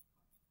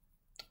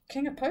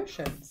 King of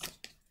Potions,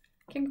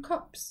 King of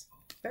Cups,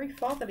 very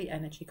fatherly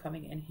energy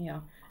coming in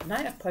here.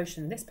 Knight of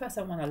Potions, this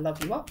person want to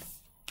love you up.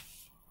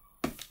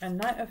 And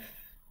Knight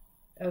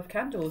of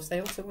Candles, they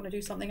also want to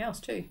do something else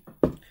too.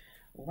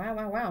 Wow,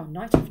 wow, wow.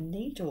 Knight of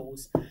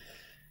Needles.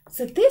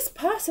 So this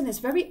person is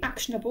very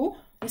actionable.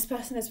 This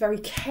person is very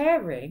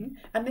caring.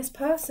 And this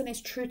person is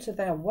true to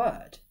their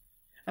word.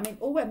 I mean,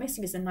 all we're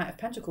missing is the Knight of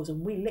Pentacles, and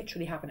we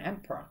literally have an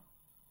Emperor.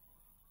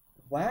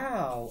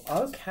 Wow.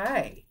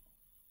 Okay.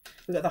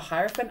 We've got the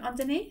Hierophant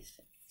underneath.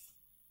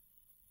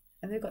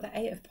 And we've got the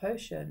 8 of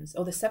Potions,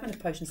 or the 7 of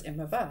Potions in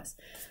reverse.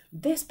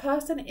 This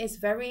person is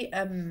very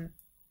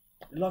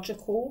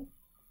logical.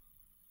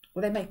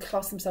 Or they may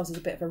class themselves as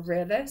a bit of a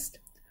realist.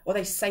 Or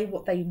they say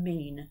what they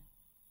mean.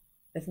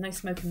 There's no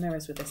smoke and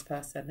mirrors with this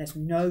person. There's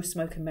no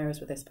smoke and mirrors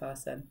with this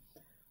person.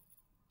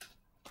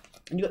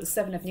 And you've got the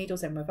 7 of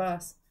Needles in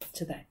reverse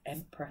to the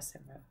Empress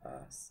in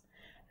reverse.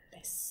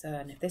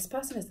 Listen, if this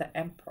person is the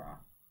Emperor,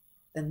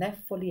 then they're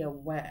fully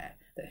aware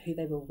that who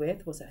they were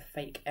with was a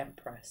fake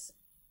Empress.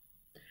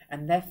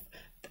 And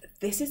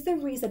this is the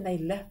reason they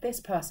left this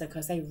person,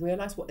 because they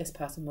realised what this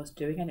person was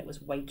doing and it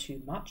was way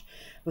too much.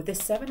 With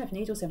this 7 of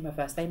Needles in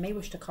reverse, they may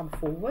wish to come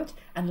forward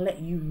and let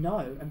you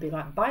know and be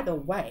like, by the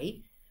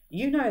way,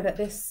 you know that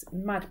this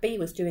Mad B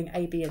was doing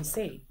A, B and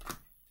C.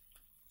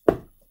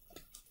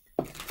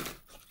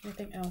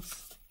 Anything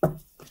else?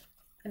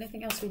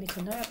 Anything else we need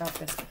to know about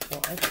this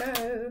before I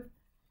go?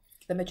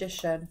 The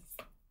Magician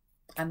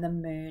and the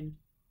Moon.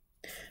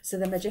 So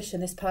the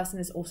Magician, this person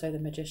is also the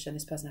Magician.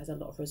 This person has a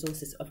lot of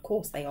resources. Of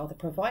course, they are the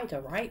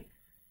provider, right?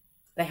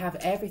 They have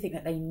everything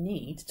that they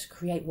need to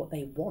create what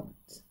they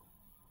want.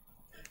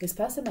 This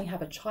person may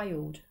have a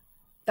child.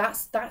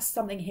 That's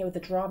something here with the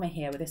drama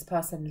here with this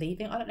person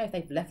leaving. I don't know if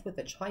they've left with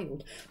the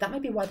child. That may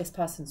be why this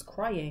person's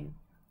crying,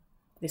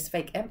 this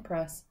fake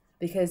Empress,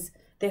 because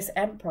this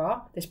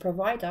Emperor, this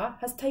provider,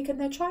 has taken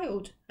their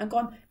child and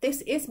gone,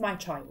 this is my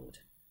child.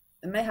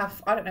 And they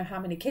have, I don't know how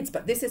many kids,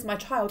 but this is my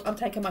child. I'm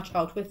taking my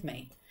child with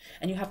me.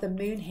 And you have the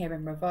Moon here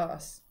in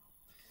reverse.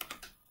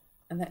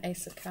 And the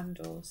Ace of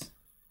Candles.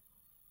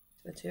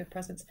 The 2 of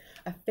Presents.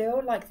 I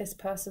feel like this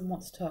person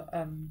wants to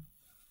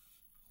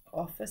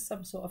offer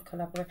some sort of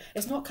collaboration.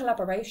 It's not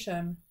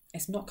collaboration.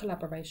 It's not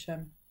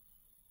collaboration.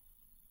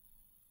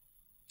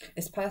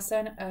 This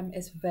person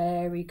is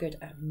very good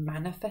at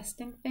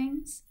manifesting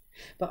things.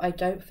 But I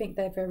don't think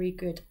they're very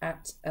good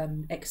at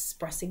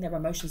expressing their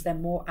emotions. They're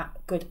more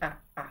good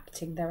at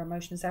acting their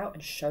emotions out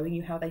and showing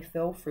you how they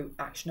feel through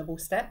actionable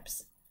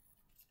steps.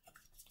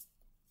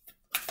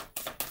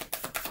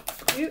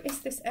 Who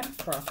is this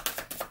Emperor?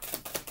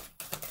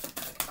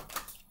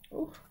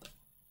 Ooh.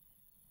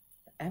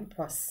 The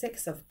Emperor,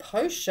 6 of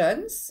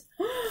Potions.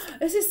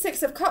 This is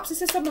 6 of Cups.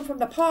 This is someone from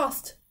the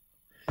past.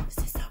 This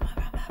is someone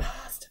from the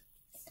past.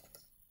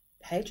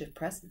 Page of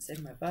Presents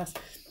in reverse.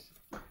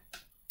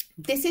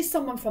 This is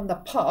someone from the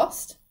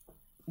past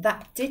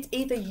that did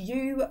either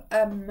you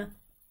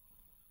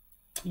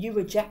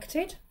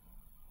rejected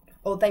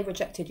or they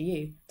rejected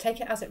you.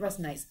 Take it as it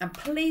resonates. And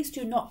please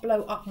do not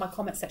blow up my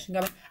comment section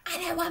going, I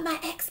don't want my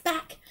ex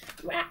back.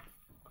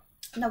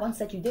 No one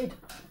said you did.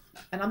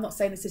 And I'm not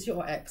saying this is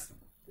your ex.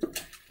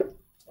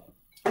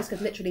 This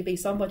could literally be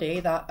somebody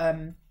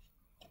that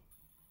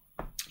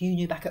you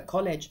knew back at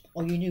college,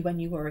 or you knew when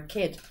you were a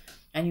kid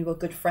and you were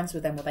good friends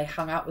with them, or they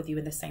hung out with you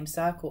in the same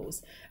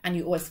circles and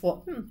you always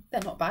thought,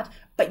 they're not bad,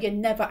 but you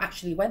never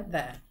actually went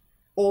there.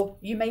 Or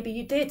maybe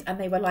you did and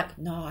they were like,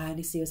 no, I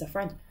only see you as a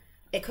friend.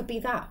 It could be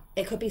that.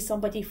 It could be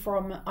somebody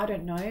from, I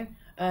don't know,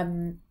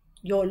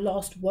 your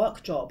last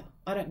work job,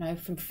 I don't know,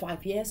 from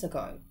 5 years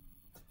ago.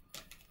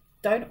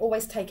 Don't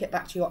always take it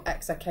back to your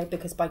ex, okay?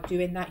 Because by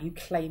doing that, you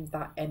claim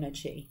that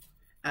energy.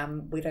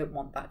 We don't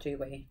want that, do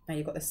we? Now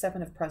you've got the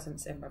Seven of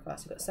Presents in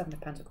reverse. You've got the Seven of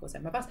Pentacles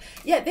in reverse.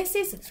 Yeah, this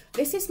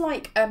is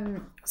like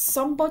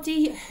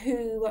somebody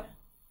who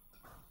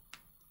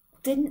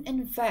didn't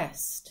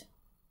invest,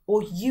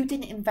 or you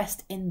didn't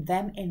invest in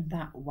them in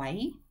that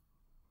way.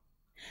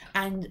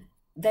 And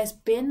there's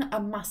been a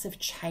massive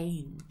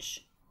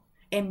change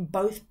in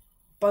both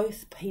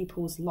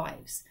people's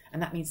lives.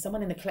 And that means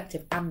someone in the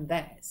collective and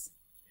theirs.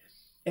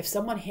 If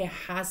someone here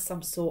has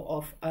some sort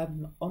of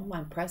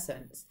online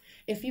presence,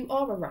 if you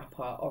are a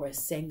rapper or a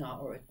singer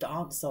or a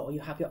dancer, or you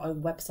have your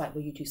own website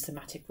where you do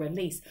somatic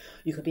release,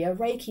 you could be a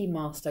Reiki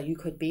master, you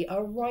could be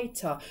a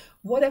writer,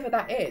 whatever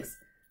that is.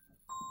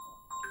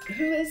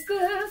 Who is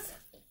this?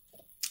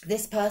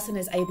 This person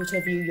is able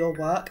to view your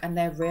work and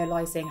they're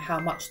realizing how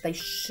much they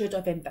should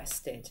have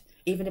invested,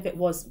 even if it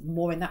was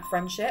more in that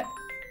friendship.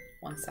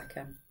 1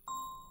 second.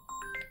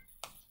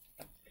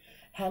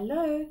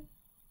 Hello.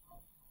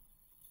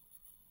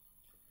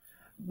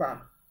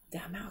 Bruh,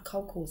 the amount of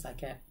cold calls I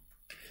get.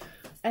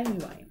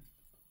 Anyway,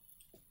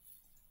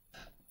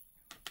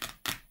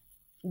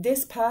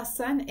 this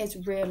person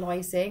is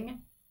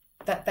realizing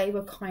that they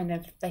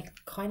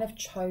kind of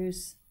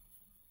chose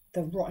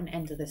the rotten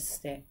end of the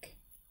stick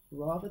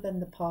rather than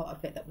the part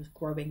of it that was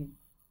growing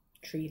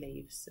tree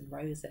leaves and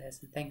roses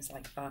and things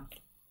like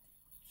that.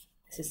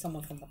 This is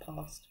someone from the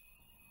past.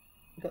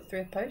 We've got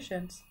 3 of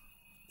Potions,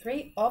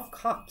 3 of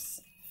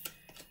Cups.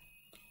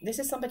 This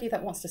is somebody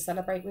that wants to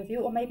celebrate with you,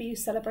 or maybe you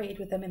celebrated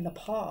with them in the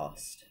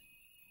past.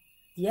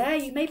 Yeah,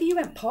 maybe you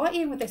went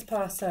partying with this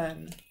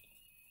person.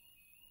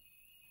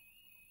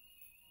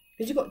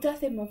 Because you've got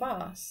Death in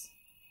reverse.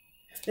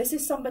 This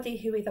is somebody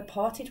who either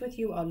partied with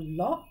you a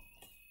lot,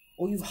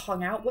 or you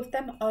hung out with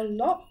them a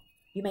lot.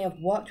 You may have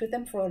worked with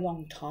them for a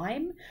long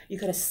time. You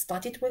could have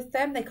studied with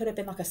them. They could have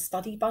been like a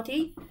study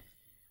buddy.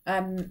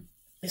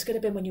 This could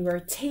have been when you were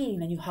a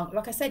teen and you hung,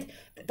 like I said,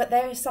 but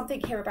there is something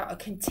here about a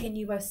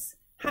continuous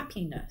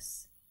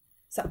happiness.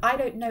 So I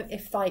don't know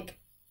if, like,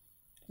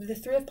 with the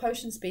 3 of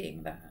Potions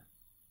being there,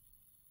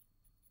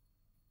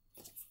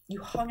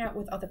 you hung out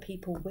with other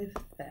people with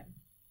them.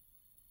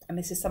 And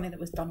this is something that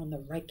was done on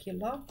the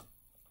regular,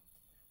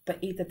 but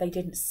either they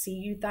didn't see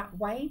you that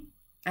way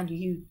and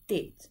you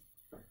did,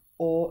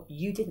 or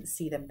you didn't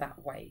see them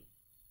that way,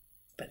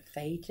 but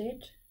they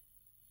did.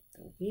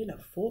 The Wheel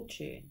of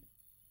Fortune.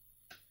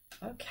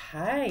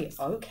 Okay.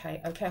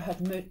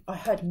 I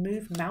heard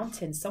move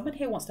mountains. Someone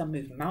here wants to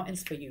move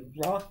mountains for you.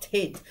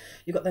 Rotted.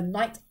 You've got the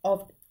Knight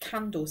of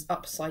Candles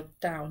upside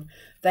down.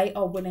 They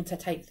are willing to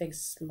take things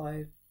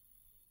slow.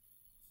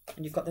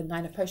 And you've got the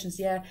 9 of Potions.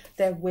 Yeah,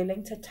 they're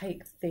willing to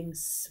take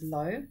things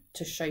slow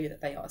to show you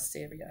that they are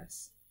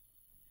serious.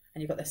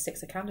 And you've got the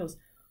 6 of Candles.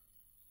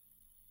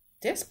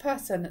 This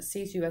person that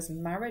sees you as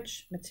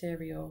marriage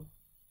material.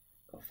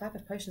 Got 5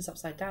 of Potions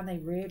upside down. They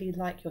really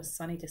like your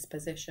sunny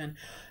disposition.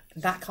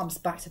 That comes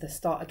back to the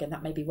start again.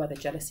 That may be where the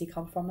jealousy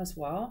come from as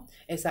well.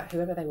 Is that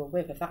whoever they were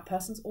with, if that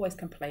person's always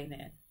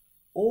complaining,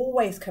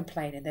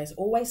 there's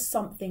always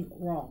something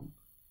wrong.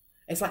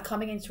 It's like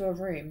coming into a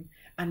room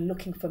and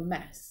looking for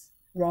mess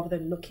rather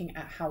than looking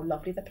at how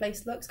lovely the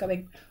place looks,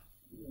 going,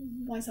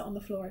 why is that on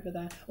the floor over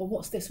there? Or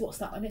what's this, what's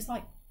that? And it's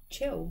like,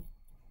 chill.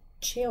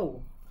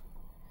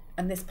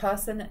 And this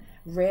person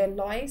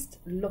realized,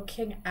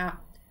 looking at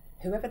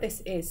whoever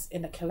this is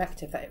in the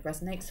collective that it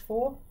resonates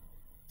for,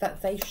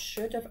 that they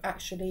should have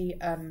actually,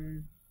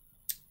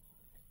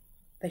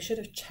 they should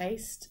have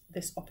chased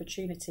this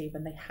opportunity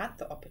when they had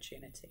the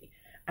opportunity.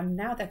 And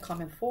now they're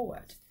coming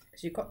forward.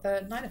 Because you've got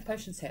the 9 of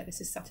Potions here. This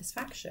is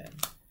satisfaction.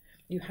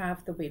 You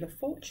have the Wheel of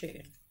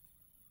Fortune.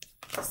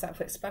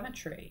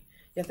 Self-explanatory.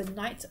 You have the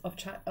Knight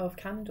of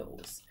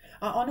Candles.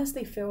 I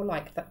honestly feel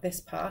like that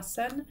this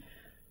person,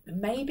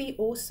 maybe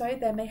also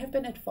there may have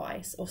been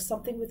advice or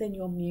something within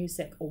your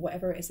music or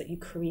whatever it is that you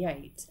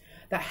create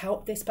that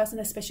helped this person,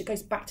 especially it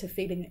goes back to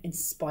feeling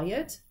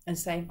inspired and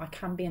saying, I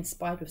can be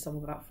inspired with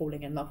someone without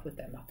falling in love with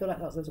them. I feel like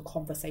there's a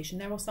conversation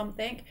there or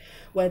something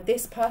where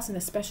this person,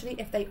 especially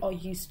if they are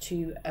used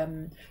to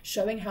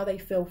showing how they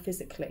feel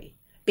physically,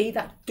 be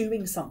that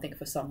doing something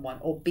for someone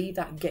or be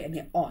that getting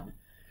it on,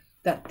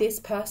 that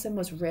this person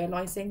was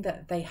realizing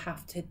that they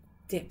have to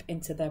dip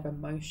into their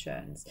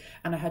emotions.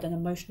 And I had an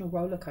emotional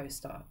roller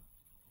coaster.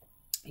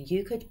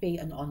 You could be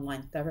an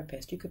online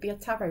therapist. You could be a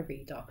tarot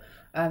reader.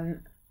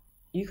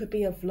 You could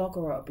be a vlogger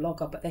or a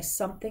blogger, but there's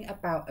something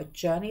about a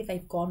journey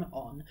they've gone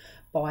on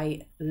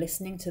by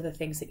listening to the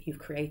things that you've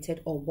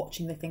created or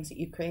watching the things that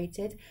you've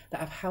created that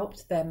have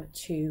helped them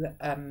to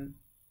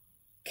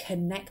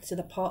connect to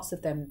the parts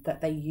of them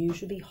that they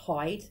usually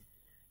hide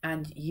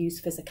and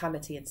use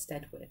physicality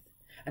instead with.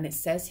 And it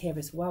says here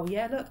as well,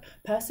 yeah, look,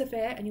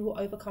 persevere and you will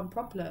overcome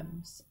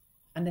problems.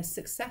 And there's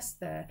success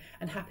there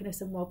and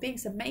happiness and well-being.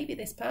 So maybe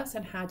this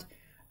person had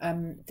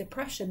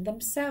depression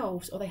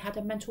themselves, or they had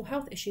a mental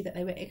health issue that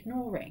they were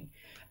ignoring,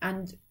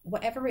 and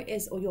whatever it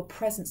is, or your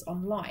presence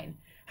online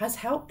has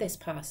helped this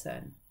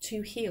person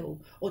to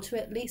heal, or to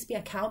at least be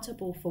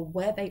accountable for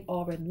where they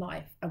are in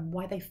life and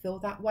why they feel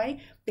that way,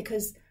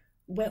 because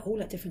we're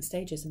all at different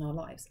stages in our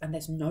lives, and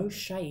there's no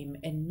shame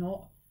in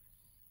not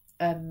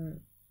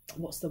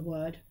what's the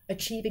word,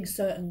 achieving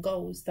certain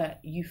goals that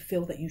you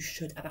feel that you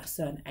should at a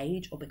certain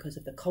age, or because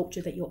of the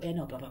culture that you're in,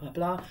 or blah blah blah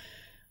blah.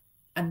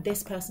 And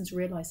this person's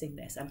realizing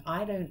this, and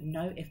I don't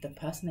know if the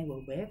person they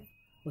were with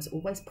was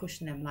always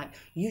pushing them like,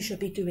 you should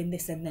be doing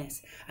this and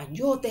this, and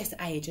you're this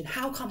age, and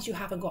how comes you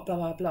haven't got blah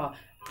blah blah.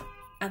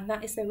 And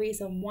that is the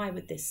reason why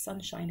with this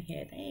sunshine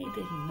here, they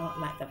did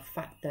not like the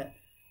fact that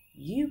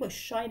you were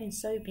shining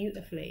so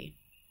beautifully,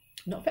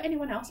 not for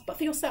anyone else but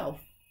for yourself.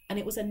 And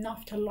it was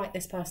enough to light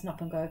this person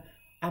up and go,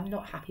 I'm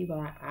not happy where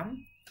I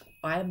am.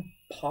 I am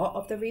part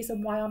of the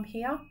reason why I'm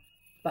here,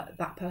 but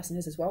that person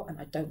is as well, and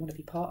I don't want to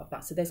be part of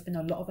that. So there's been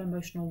a lot of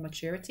emotional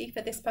maturity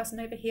for this person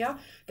over here.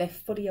 They're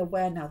fully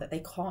aware now that they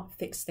can't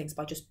fix things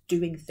by just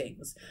doing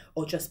things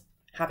or just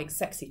having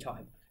sexy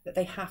time, that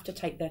they have to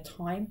take their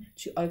time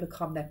to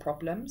overcome their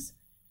problems.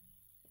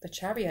 The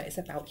Chariot is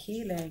about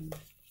healing.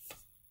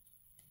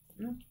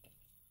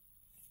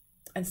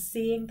 And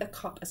seeing the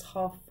cup as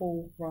half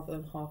full rather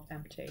than half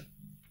empty.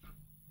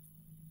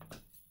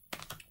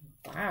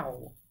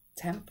 Wow.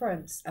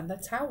 Temperance and the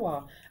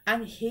Tower,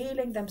 and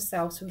healing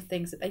themselves from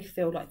things that they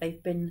feel like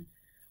they've been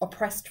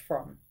oppressed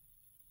from,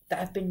 that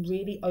have been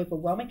really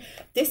overwhelming.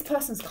 This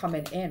person's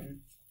coming in.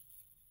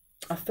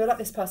 I feel like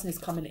this person is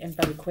coming in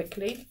very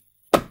quickly.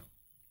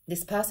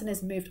 This person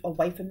has moved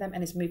away from them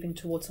and is moving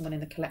towards someone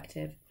in the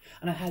collective.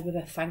 And I heard with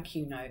a thank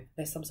you note.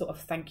 There's some sort of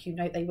thank you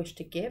note they wish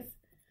to give.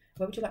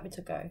 Where would you like me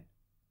to go?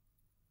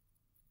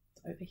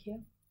 Over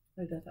here?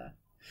 Over there.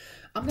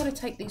 I'm going to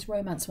take these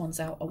romance ones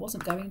out. I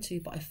wasn't going to,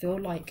 but I feel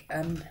like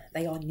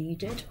they are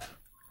needed.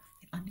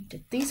 I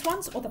needed these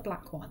ones or the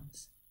black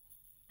ones.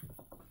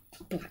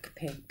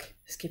 Blackpink.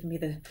 It's giving me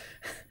the...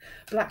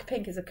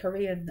 Blackpink is a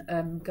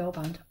Korean girl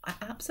band. I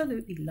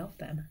absolutely love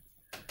them.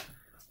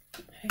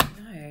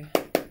 Who knows?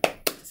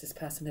 Does this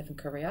person live in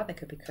Korea? They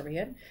could be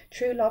Korean.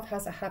 True love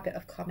has a habit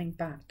of coming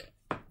back.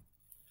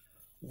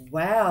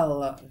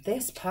 Well,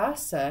 this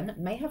person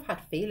may have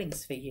had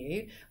feelings for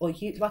you, or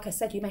you, like I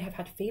said, you may have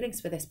had feelings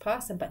for this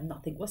person, but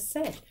nothing was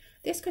said.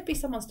 This could be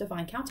someone's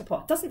divine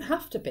counterpart. Doesn't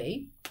have to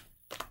be.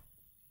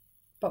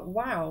 But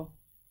wow,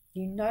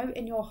 you know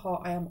in your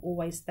heart, I am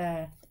always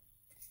there.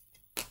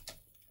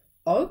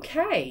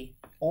 Okay,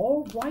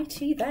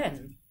 alrighty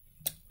then.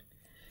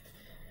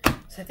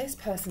 So this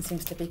person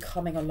seems to be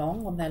coming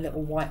along on their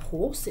little white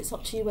horse. It's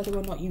up to you whether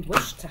or not you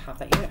wish to have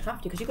that. You don't have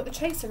to, because you've got the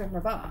Chaser in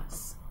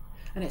reverse.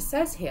 And it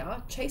says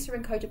here, Chaser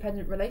in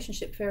codependent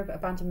relationship, fear of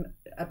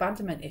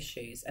abandonment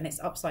issues, and it's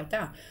upside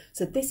down.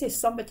 So this is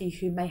somebody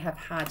who may have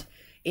had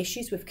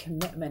issues with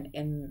commitment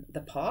in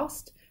the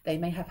past. They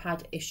may have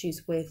had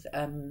issues with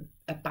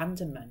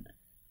abandonment.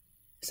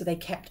 So they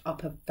kept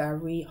up a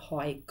very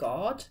high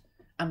guard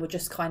and were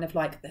just kind of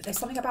like, there's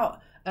something about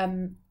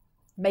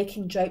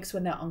making jokes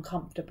when they're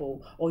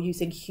uncomfortable or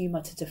using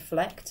humour to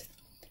deflect.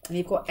 And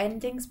you've got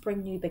endings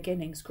bring new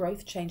beginnings,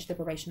 growth, change,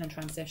 liberation and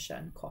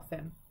transition.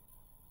 Coffin.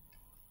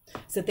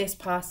 So this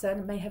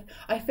person may have,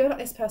 I feel like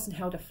this person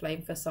held a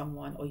flame for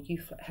someone, or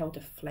you held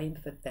a flame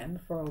for them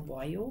for a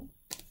while.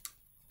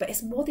 But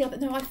it's more the other,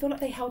 no, I feel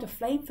like they held a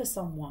flame for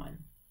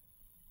someone.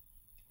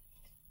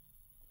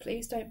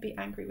 Please don't be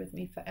angry with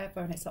me forever,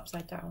 and it's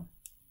upside down.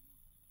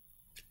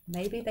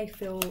 Maybe they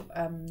feel,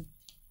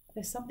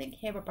 there's something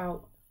here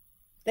about,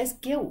 there's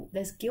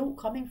guilt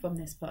coming from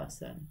this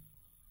person.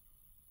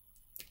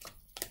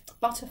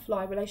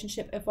 Butterfly,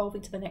 relationship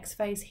evolving to the next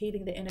phase,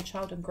 healing the inner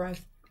child and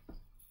growth.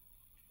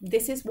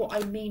 This is what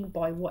I mean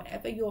by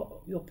whatever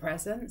your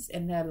presence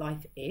in their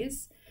life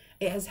is,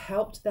 it has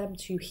helped them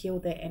to heal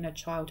their inner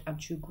child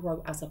and to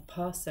grow as a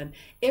person,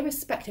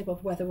 irrespective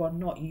of whether or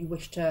not you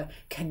wish to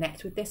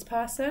connect with this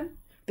person,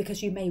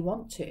 because you may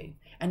want to.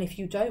 And if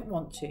you don't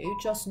want to,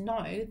 just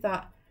know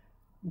that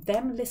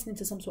them listening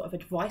to some sort of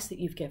advice that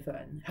you've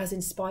given has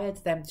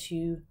inspired them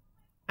to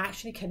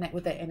actually connect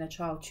with their inner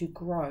child, to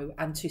grow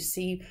and to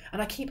see,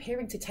 and I keep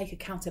hearing to take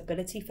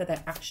accountability for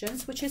their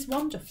actions, which is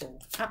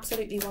wonderful,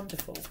 absolutely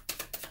wonderful.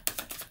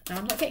 Now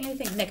I'm not getting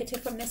anything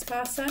negative from this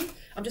person,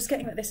 I'm just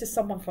getting that this is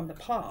someone from the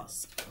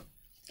past.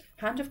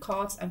 Hand of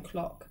cards and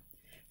clock.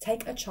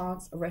 Take a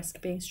chance, a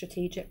risk, being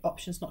strategic,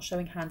 options not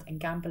showing hand, and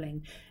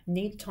gambling.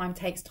 Need time,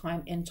 takes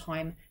time, in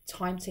time,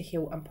 time to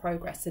heal and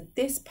progress. So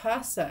this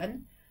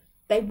person,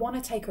 They want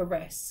to take a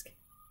risk.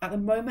 At the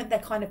moment, they're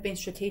kind of being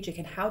strategic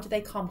in how do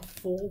they come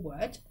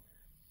forward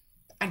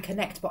and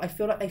connect. But I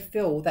feel like they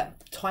feel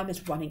that time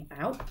is running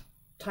out.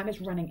 Time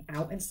is running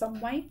out in some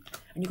way.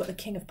 And you've got the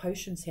King of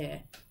Potions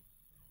here.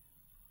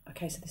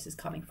 Okay, so this is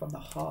coming from the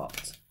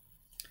heart.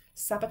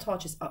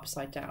 Sabotage is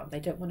upside down. They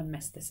don't want to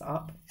mess this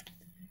up.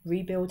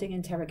 Rebuilding,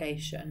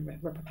 interrogation,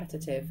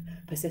 repetitive,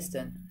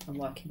 persistent, and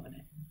working on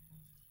it.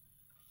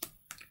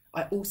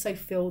 I also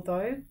feel,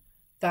 though,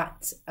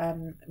 that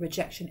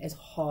rejection is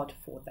hard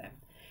for them.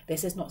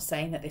 This is not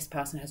saying that this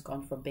person has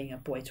gone from being a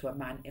boy to a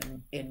man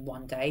in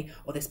one day,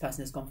 or this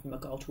person has gone from a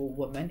girl to a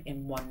woman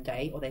in one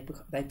day, or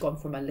they've gone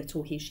from a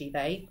little he, she,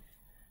 they,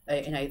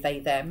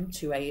 they, them,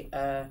 to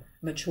a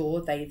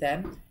mature they,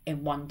 them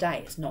in one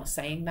day. It's not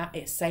saying that.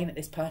 It's saying that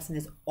this person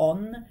is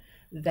on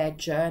their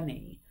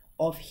journey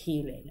of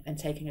healing and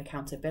taking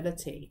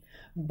accountability,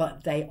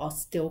 but they are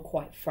still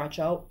quite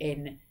fragile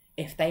in,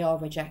 if they are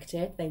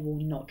rejected, they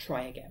will not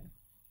try again.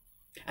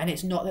 And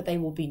it's not that they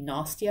will be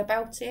nasty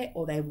about it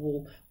or they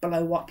will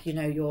blow up,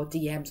 your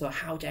DMs or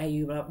how dare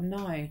you.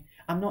 No,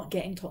 I'm not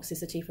getting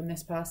toxicity from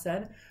this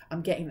person.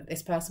 I'm getting that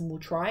this person will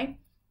try.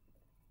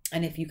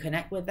 And if you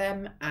connect with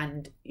them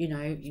and,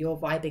 you're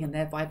vibing and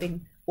they're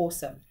vibing,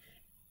 awesome.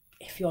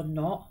 If you're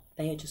not,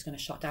 they are just going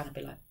to shut down and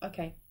be like,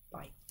 okay,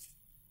 bye.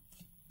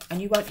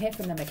 And you won't hear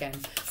from them again.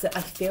 So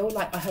I feel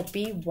like I had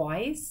be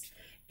wise.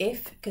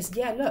 Because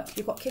yeah, look,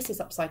 you've got kisses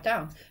upside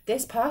down.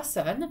 This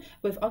person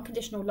with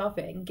unconditional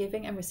loving,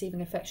 giving and receiving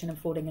affection and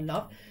falling in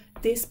love,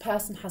 this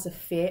person has a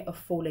fear of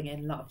falling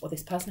in love, or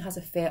this person has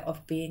a fear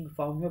of being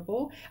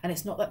vulnerable. And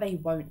it's not that they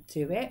won't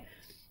do it,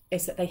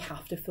 it's that they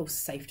have to feel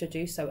safe to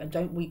do so. And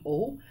don't we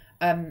all?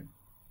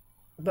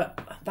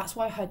 But that's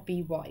why I heard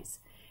be wise.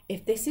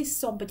 If this is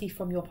somebody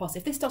from your past,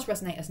 if this does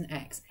resonate as an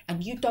ex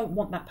and you don't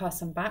want that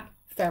person back,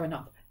 fair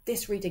enough.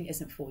 This reading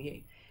isn't for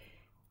you.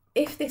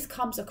 If this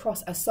comes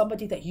across as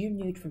somebody that you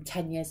knew from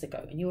 10 years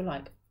ago and you're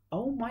like,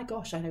 oh my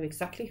gosh, I know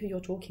exactly who you're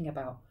talking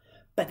about.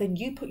 But then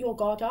you put your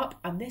guard up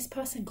and this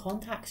person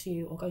contacts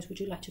you or goes, would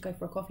you like to go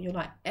for a coffee? You're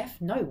like,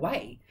 no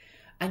way.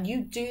 And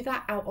you do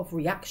that out of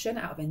reaction,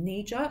 out of a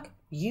knee jerk,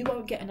 you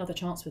won't get another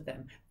chance with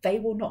them. They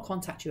will not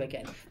contact you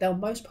again. They'll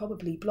most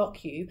probably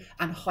block you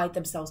and hide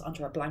themselves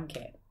under a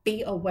blanket.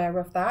 Be aware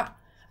of that.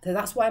 So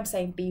that's why I'm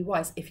saying be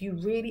wise. If you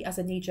really, as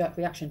a knee-jerk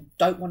reaction,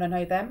 don't want to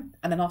know them,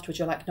 and then afterwards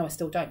you're like, no, I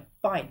still don't,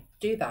 fine,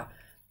 do that.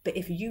 But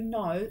if you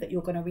know that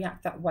you're going to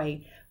react that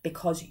way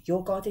because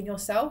you're guarding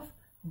yourself,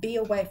 be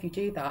aware if you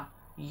do that,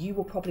 you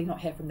will probably not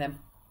hear from them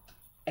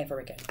ever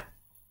again.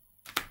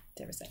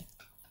 Seriously.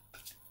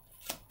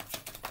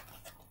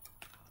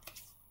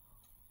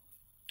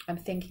 I'm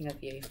thinking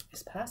of you.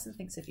 This person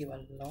thinks of you a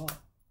lot.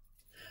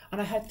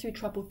 And I heard through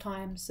troubled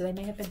times, so they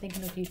may have been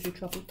thinking of you through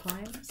troubled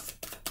times.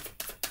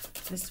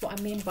 This is what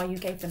I mean by you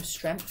gave them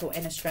strength or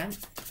inner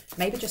strength.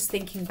 Maybe just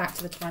thinking back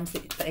to the times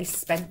that they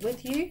spent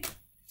with you.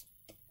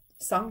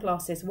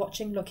 Sunglasses,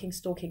 watching, looking,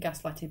 stalking,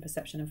 gaslighting,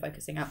 perception, and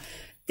focusing out.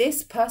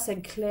 This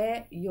person,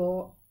 clear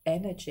your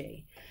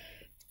energy.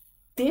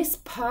 This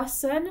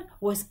person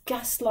was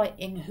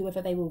gaslighting whoever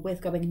they were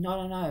with, going,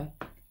 no.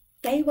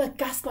 They were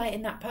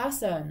gaslighting that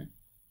person.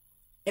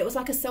 It was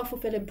like a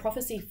self-fulfilling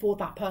prophecy for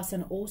that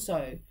person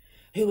also,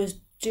 who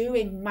was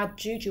doing mad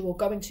juju or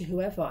going to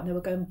whoever, and they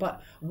were going,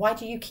 but why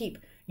do you keep,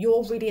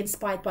 you're really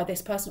inspired by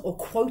this person, or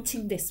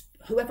quoting this,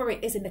 whoever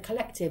it is in the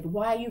collective,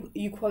 why are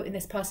you quoting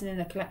this person in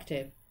the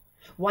collective?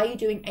 Why are you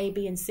doing A,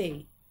 B, and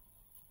C?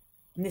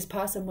 And this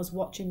person was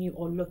watching you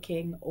or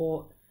looking,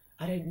 or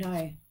I don't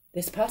know,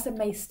 this person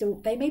may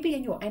still, they may be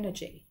in your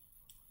energy,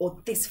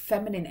 or this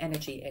feminine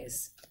energy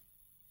is.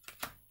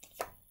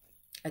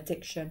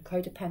 Addiction,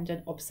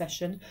 codependent,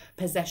 obsession,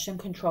 possession,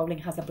 controlling,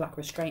 has a black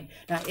restraint.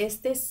 Now, is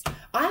this,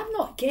 I am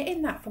not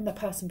getting that from the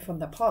person from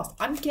the past.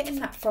 I'm getting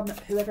that from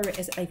whoever it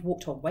is that they've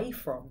walked away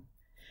from.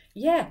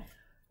 Yeah,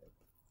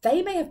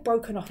 they may have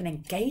broken off an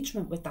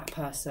engagement with that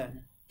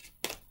person.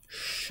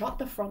 Shut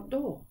the front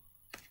door.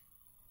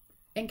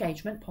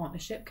 Engagement,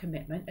 partnership,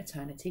 commitment,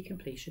 eternity,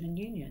 completion, and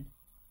union.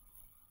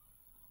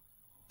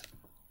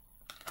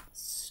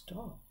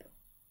 Stop.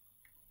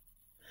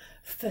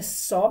 For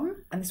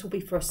some, and this will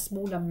be for a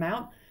small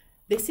amount,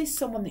 this is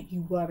someone that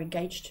you were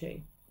engaged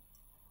to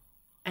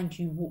and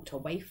you walked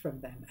away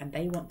from them, and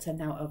they want to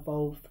now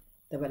evolve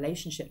the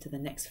relationship to the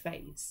next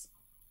phase.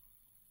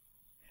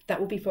 That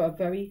will be for a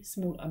very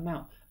small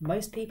amount.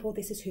 Most people,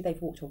 this is who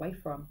they've walked away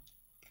from.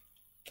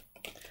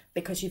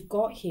 Because you've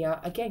got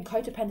here, again,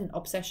 codependent,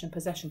 obsession,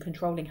 possession,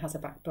 controlling, has a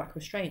black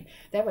restraint.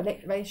 Their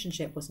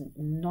relationship was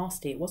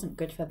nasty. It wasn't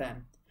good for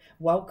them.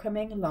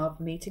 Welcoming, love,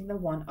 meeting the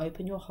one,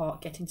 open your heart,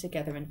 getting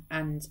together,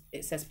 and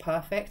it says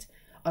perfect.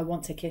 I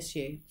want to kiss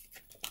you.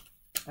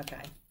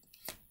 Okay.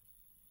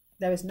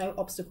 There is no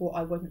obstacle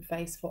I wouldn't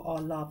face for our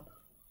love.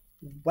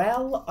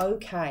 Well,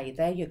 okay,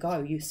 there you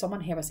go.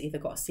 Someone here has either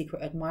got a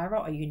secret admirer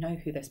or you know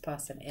who this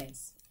person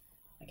is.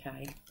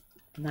 Okay.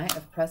 Knight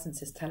of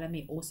Presence is telling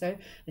me also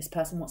this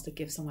person wants to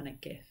give someone a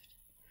gift.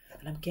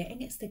 And I'm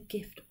getting it's the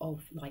gift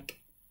of,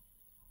 like,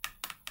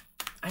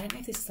 I don't know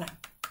if this is like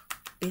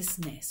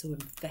business or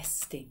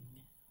investing.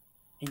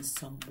 in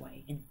some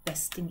way,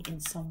 investing in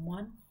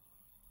someone.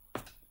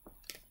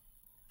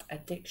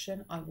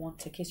 Addiction, I want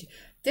to kiss you.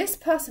 This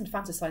person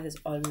fantasizes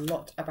a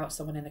lot about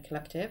someone in the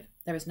collective.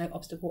 There is no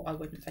obstacle I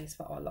wouldn't face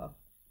for our love.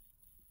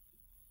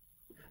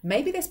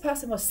 Maybe this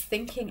person was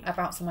thinking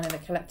about someone in the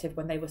collective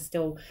when they were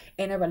still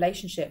in a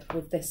relationship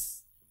with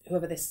this,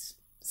 whoever this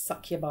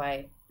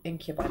succubi,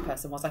 incubi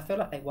person was. I feel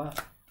like they were.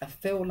 I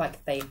feel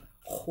like they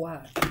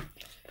were.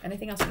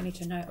 Anything else we need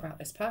to know about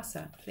this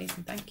person? Please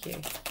and thank you.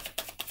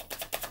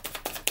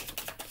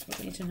 What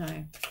do we need to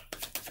know?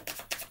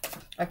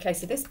 Okay,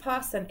 so this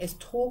person is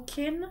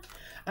talking.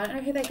 I don't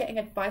know who they're getting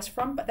advice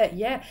from, but that,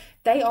 yeah,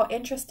 they are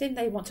interested.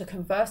 They want to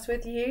converse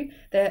with you.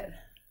 They're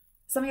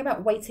something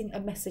about waiting a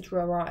message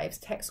arrives,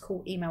 text,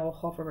 call, email, or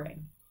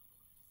hovering.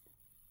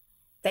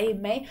 They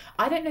may,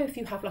 I don't know if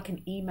you have like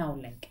an email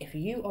link. If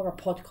you are a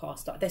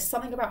podcaster, there's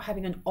something about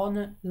having an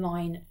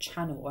online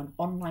channel or an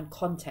online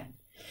content.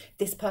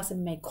 This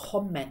person may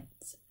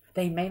comment.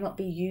 They may not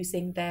be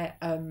using their,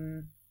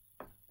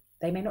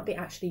 they may not be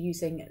actually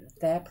using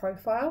their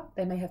profile.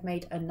 They may have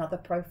made another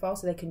profile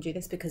so they can do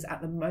this because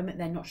at the moment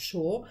they're not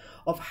sure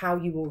of how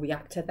you will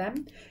react to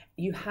them.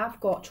 You have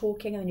got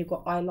talking and then you've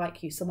got I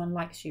like you, someone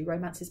likes you,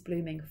 romance is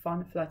blooming,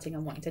 fun, flirting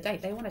and wanting to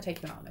date. They want to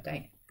take you out on a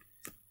date.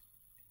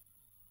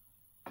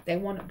 They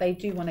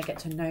do want to get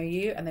to know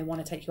you and they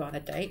want to take you out on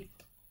a date.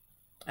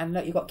 And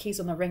look, you've got keys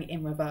on the ring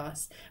in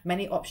reverse.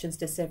 Many options,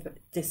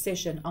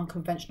 decision,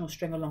 unconventional,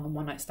 string along and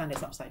one night stand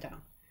is upside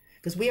down.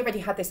 Because we already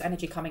had this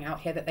energy coming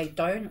out here that they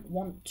don't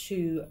want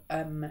to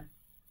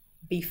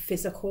be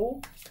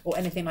physical or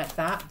anything like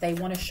that. They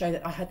want to show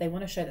that they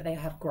want to show that they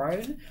have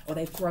grown or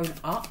they've grown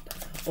up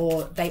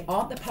or they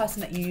aren't the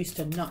person that you used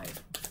to know.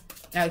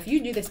 Now, if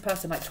you knew this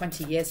person like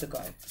 20 years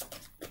ago,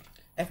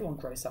 everyone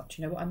grows up.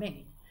 Do you know what I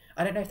mean?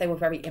 I don't know if they were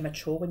very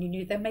immature when you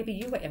knew them. Maybe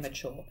you were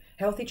immature.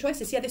 Healthy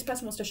choices. Yeah, this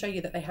person wants to show you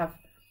that they have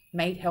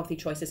made healthy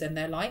choices in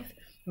their life,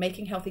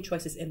 making healthy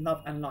choices in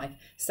love and life,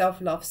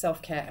 self-love,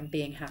 self-care, and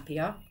being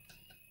happier.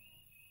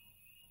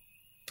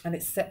 And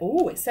it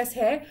says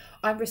here,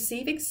 I'm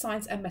receiving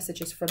signs and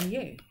messages from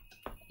you.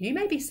 You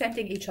may be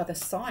sending each other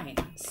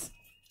signs.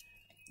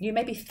 You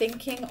may be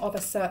thinking of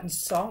a certain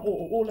song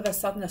or all of a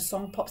sudden a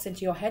song pops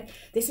into your head.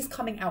 This is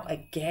coming out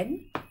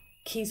again.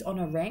 Keys on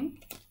a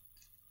ring.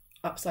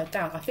 Upside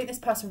down. I think this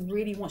person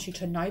really wants you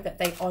to know that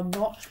they are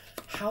not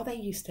how they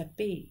used to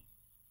be.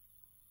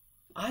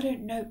 I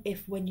don't know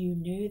if when you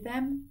knew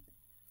them,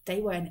 they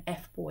were an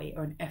F-boy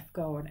or an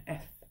F-girl or an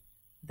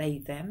F-they,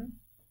 them.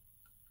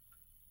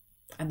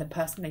 And the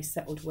person they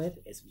settled with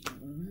is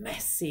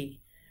messy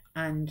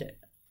and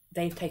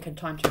they've taken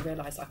time to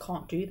realize I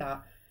can't do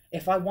that.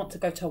 If I want to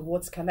go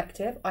towards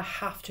collective, I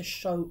have to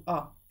show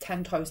up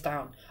 10 toes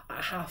down. I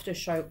have to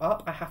show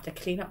up. I have to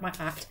clean up my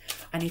act.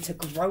 I need to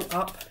grow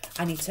up.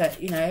 I need to,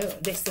 you know,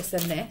 this,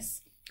 and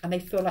this. And they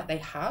feel like they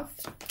have.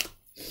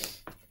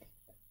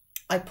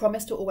 I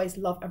promise to always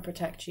love and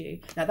protect you.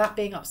 Now that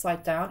being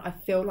upside down, I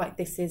feel like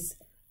this is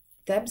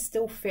them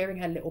still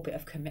fearing a little bit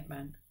of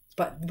commitment.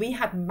 But we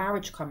had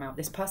marriage come out.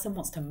 This person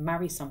wants to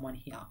marry someone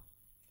here.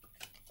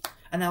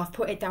 And now I've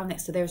put it down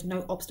next to there is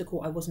no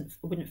obstacle I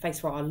wouldn't face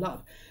for our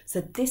love.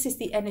 So this is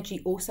the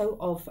energy also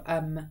of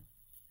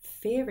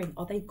fearing,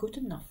 are they good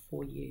enough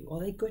for you? Are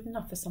they good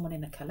enough for someone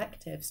in the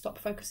collective? Stop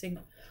focusing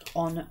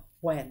on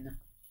when.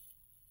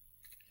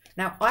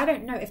 Now, I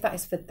don't know if that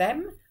is for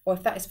them or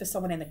if that is for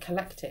someone in the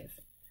collective.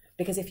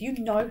 Because if you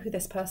know who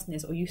this person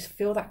is or you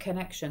feel that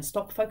connection,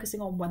 stop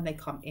focusing on when they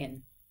come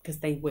in because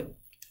they will.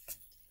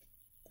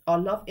 Our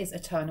love is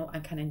eternal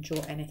and can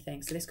endure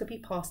anything. So this could be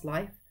past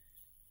life.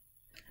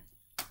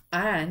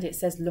 And it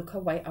says, look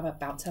away, I'm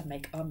about to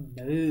make a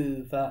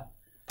move. Well,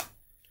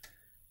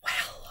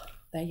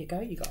 there you go,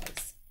 you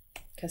guys.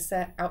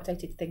 Cassette,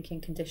 outdated thinking,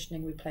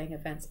 conditioning, replaying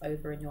events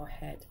over in your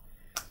head.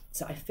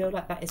 So I feel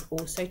like that is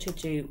also to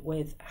do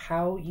with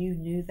how you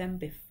knew them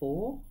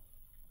before.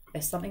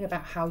 There's something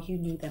about how you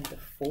knew them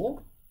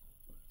before.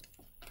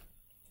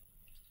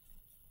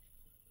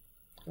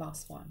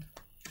 Last one.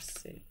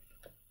 Let's see.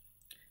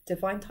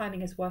 Divine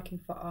timing is working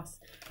for us.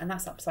 And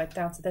that's upside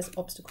down. So there's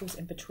obstacles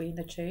in between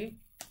the two.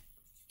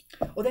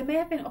 Or there may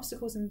have been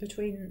obstacles in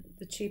between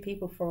the two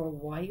people for a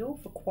while,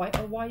 for quite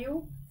a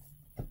while.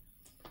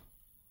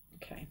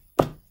 Okay.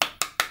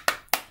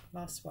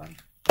 Last one.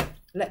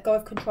 Let go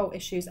of control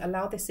issues.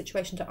 Allow this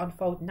situation to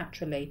unfold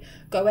naturally.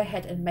 Go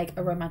ahead and make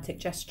a romantic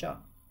gesture.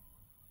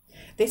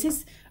 This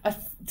is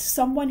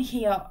someone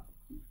here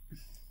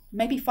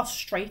maybe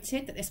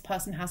frustrated that this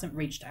person hasn't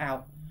reached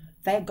out.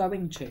 They're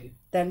going to.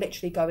 They're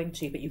literally going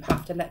to, but you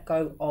have to let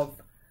go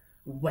of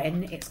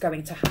when it's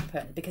going to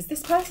happen because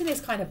this person is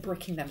kind of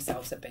bricking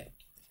themselves a bit.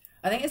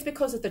 I think it's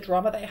because of the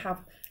drama they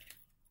have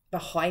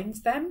behind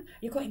them.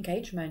 You've got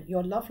engagement.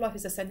 Your love life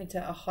is ascending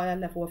to a higher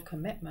level of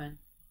commitment.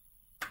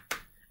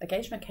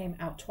 Engagement came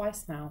out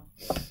twice now.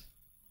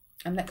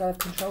 And let go of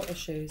control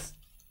issues.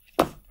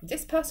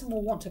 this person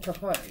will want to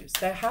propose.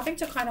 They're having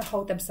to kind of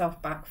hold themselves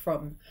back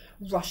from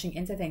rushing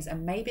into things.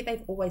 And maybe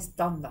they've always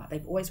done that.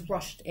 They've always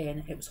rushed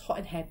in. It was hot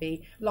and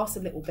heavy, lasts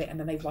a little bit, and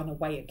then they run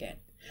away again.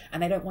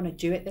 And they don't want to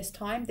do it this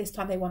time. This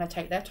time they want to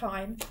take their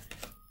time.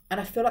 And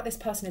I feel like this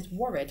person is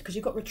worried because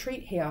you've got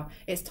retreat here.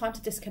 It's time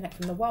to disconnect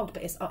from the world,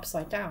 but it's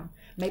upside down.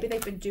 Maybe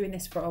they've been doing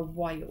this for a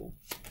while.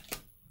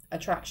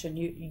 Attraction.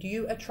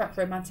 You attract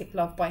romantic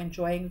love by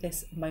enjoying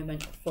this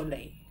moment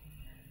fully.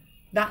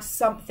 That's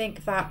something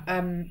that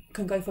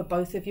can go for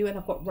both of you. And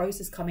I've got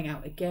roses coming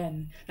out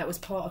again. That was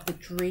part of the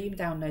dream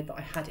download that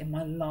I had in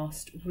my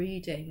last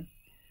reading.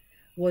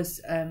 Was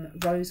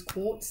rose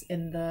quartz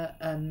in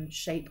the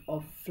shape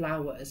of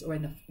flowers, or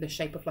in the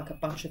shape of like a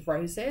bunch of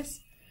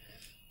roses.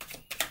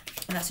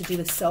 And that's to do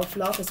with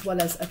self-love as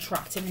well as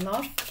attracting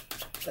love.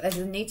 But there's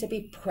a need to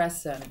be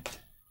present.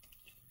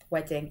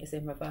 Wedding is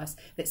in reverse.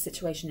 This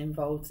situation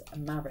involves a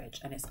marriage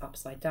and it's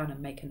upside down,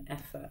 and make an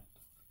effort.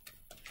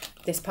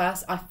 This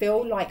person, I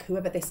feel like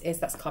whoever this is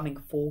that's coming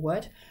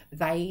forward,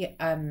 they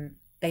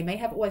may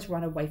have always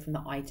run away from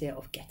the idea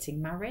of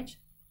getting married.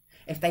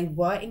 If they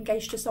were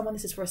engaged to someone,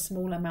 this is for a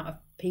small amount of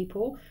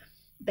people,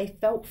 they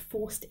felt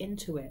forced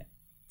into it.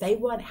 They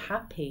weren't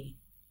happy.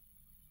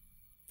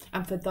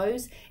 And for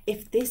those,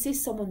 if this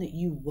is someone that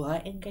you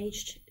were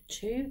engaged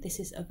to, this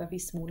is a very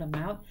small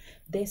amount,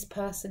 this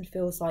person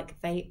feels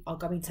like they are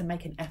going to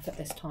make an effort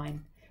this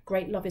time.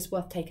 Great love is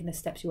worth taking the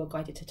steps you are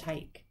guided to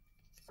take.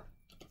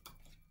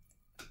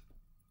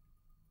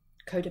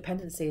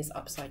 Codependency is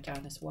upside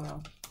down as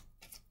well.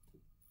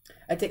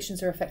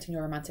 Addictions are affecting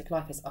your romantic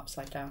life is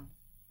upside down.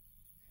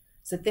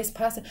 So this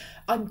person,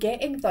 I'm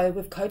getting though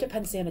with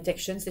codependency and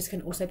addictions, this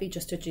can also be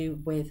just to do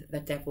with the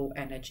devil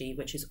energy,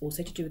 which is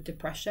also to do with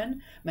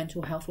depression,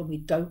 mental health, when we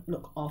don't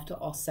look after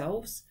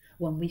ourselves,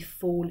 when we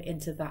fall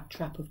into that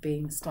trap of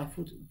being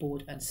stifled,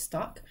 bored and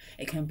stuck.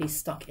 It can be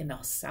stuck in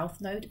our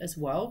south node as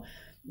well.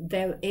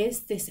 There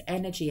is this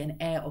energy and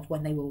air of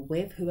when they were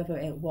with whoever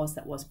it was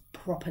that was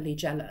properly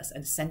jealous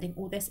and sending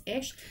all this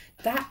ish.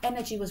 That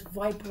energy was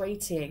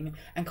vibrating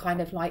and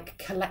kind of like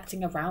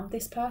collecting around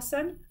this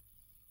person.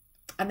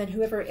 And then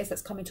whoever it is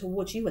that's coming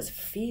towards you was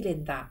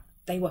feeling that.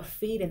 They were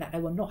feeling that.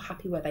 They were not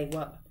happy where they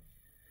were.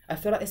 I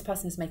feel like this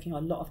person is making a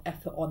lot of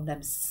effort on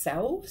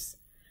themselves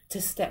to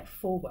step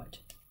forward.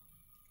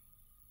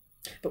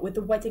 But with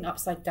the wedding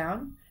upside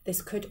down,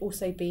 this could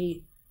also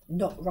be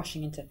not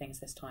rushing into things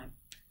this time.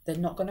 They're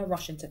not going to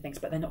rush into things,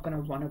 but they're not going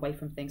to run away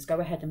from things.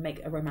 Go ahead and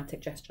make a romantic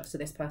gesture. So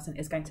this person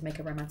is going to make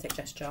a romantic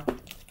gesture.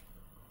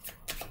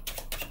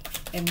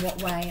 In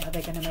what way are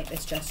they going to make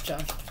this gesture?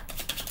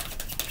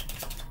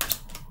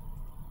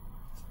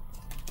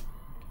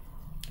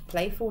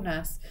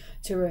 Playfulness.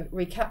 To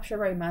recapture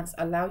romance,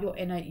 allow your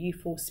inner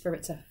youthful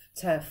spirit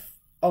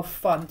of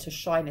fun to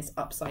shine is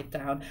upside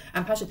down.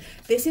 And passion.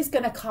 This is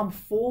going to come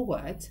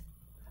forward,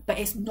 but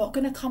it's not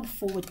going to come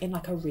forward in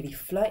like a really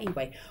flirty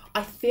way.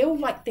 I feel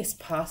like this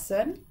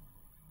person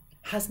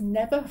has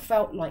never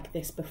felt like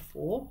this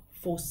before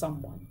for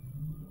someone.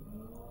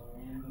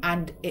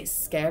 And it's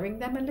scaring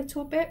them a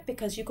little bit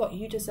because you got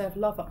you deserve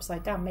love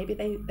upside down. Maybe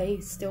they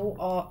still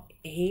are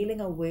healing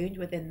a wound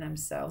within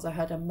themselves. I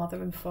heard a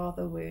mother and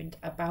father wound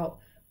about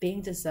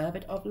being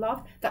deserved of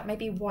love. That may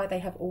be why they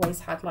have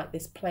always had like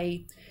this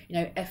play, you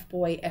know, F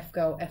boy, F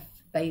girl, F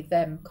they,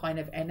 them kind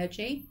of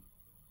energy.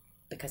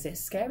 Because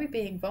it's scary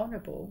being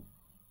vulnerable.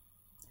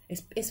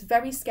 It's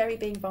very scary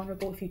being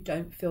vulnerable if you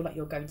don't feel like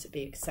you're going to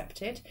be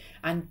accepted.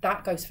 And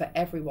that goes for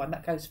everyone.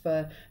 That goes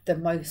for the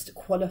most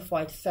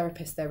qualified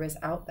therapist there is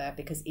out there,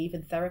 because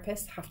even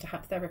therapists have to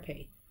have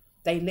therapy.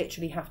 They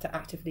literally have to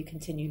actively,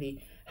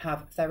 continually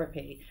have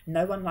therapy.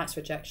 No one likes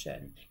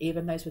rejection,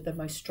 even those with the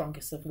most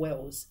strongest of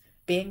wills.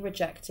 Being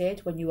rejected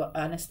when you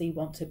earnestly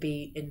want to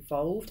be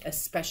involved,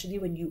 especially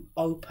when you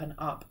open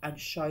up and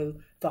show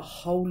the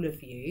whole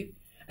of you,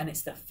 and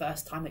it's the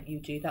first time that you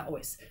do that, or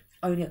it's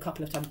only a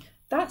couple of times,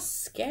 that's a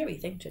scary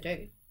thing to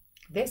do.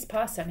 This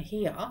person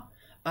here,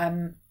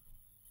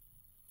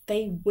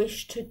 they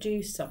wish to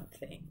do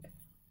something,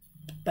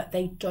 but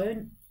they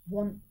don't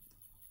want,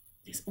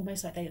 it's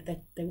almost like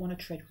they want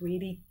to tread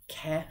really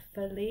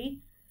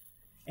carefully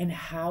in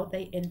how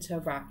they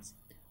interact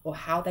or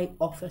how they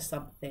offer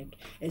something.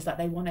 It's like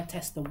they want to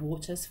test the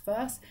waters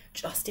first,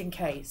 just in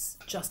case.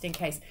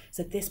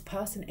 So this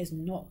person is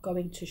not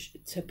going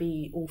to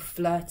be all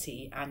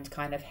flirty and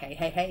kind of,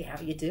 hey,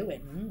 how are you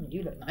doing?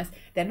 You look nice.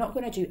 They're not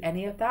going to do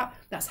any of that.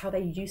 That's how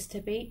they used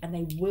to be, and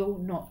they will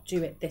not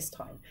do it this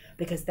time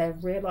because they're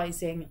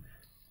realizing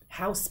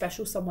how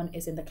special someone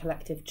is in the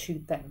collective to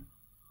them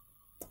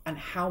and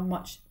how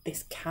much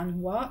this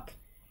can work,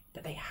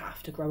 but they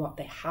have to grow up.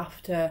 They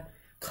have to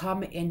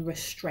come in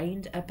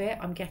restrained a bit,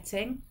 I'm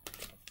getting.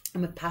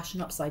 And with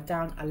passion upside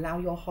down, allow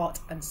your heart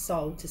and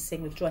soul to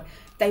sing with joy.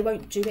 They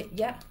won't do it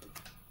yet.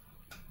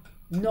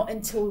 Not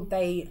until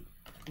they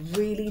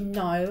really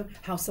know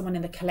how someone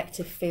in the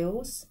collective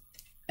feels,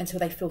 until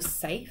they feel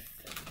safe.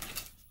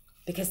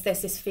 Because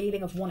there's this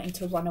feeling of wanting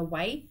to run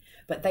away,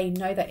 but they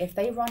know that if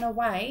they run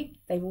away,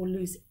 they will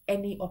lose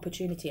any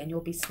opportunity and you'll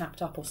be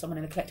snapped up, or someone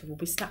in the collective will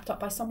be snapped up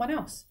by someone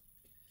else.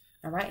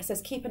 All right, it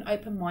says keep an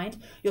open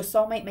mind. Your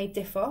soulmate may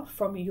differ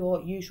from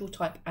your usual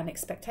type and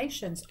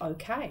expectations.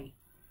 Okay.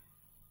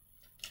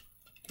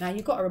 Now,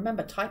 you've got to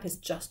remember, type is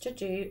just to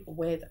do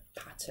with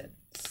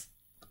patterns.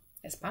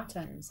 It's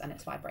patterns and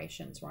it's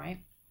vibrations,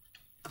 right?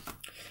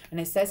 And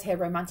it says here,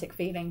 romantic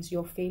feelings.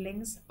 Your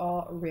feelings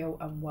are real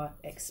and worth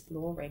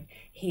exploring.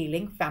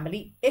 Healing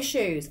family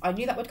issues. I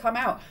knew that would come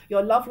out.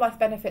 Your love life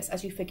benefits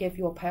as you forgive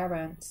your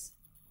parents.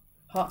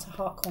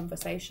 Heart-to-heart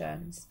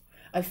conversations.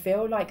 I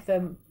feel like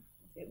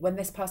when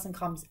this person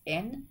comes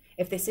in,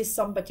 if this is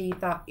somebody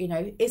that, you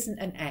know, isn't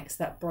an ex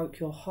that broke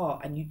your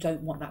heart and you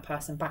don't want that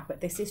person back,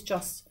 but this is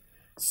just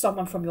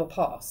someone from your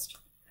past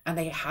and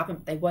they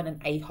weren't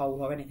an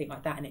a-hole or anything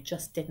like that, and it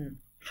just didn't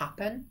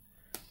happen.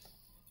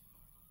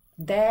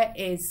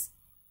 I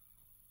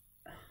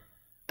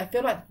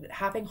feel like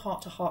having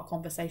heart-to-heart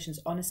conversations,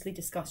 honestly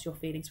discuss your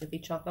feelings with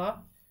each other,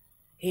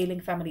 healing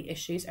family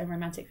issues and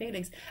romantic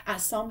feelings. At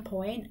some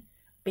point,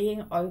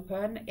 being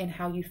open in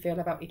how you feel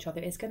about each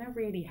other is going to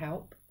really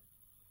help,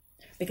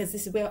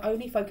 because we're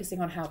only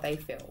focusing on how they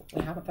feel.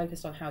 We haven't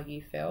focused on how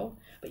you feel,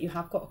 but you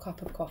have got a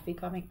cup of coffee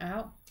coming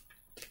out.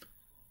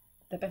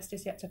 The best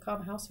is yet to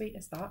come. How sweet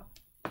is that?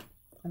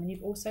 And then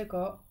you've also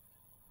got,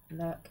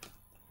 look,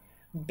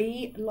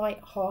 be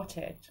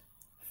light-hearted,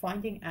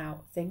 finding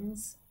out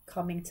things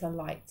coming to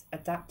light,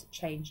 adapt,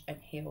 change, and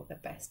heal. The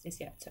best is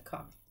yet to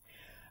come.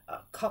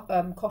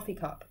 Coffee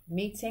cup,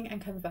 meeting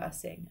and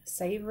conversing,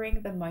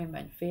 savouring the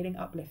moment, feeling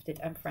uplifted,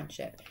 and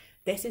friendship.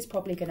 This is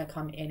probably going to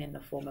come in the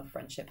form of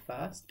friendship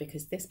first,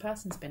 because this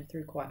person's been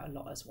through quite a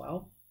lot as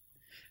well.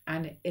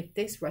 And if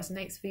this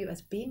resonates for you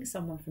as being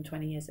someone from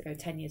 20 years ago,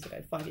 10 years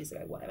ago, 5 years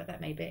ago, whatever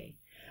that may be,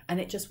 and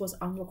it just was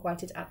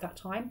unrequited at that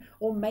time,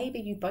 or maybe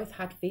you both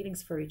had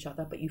feelings for each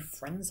other, but you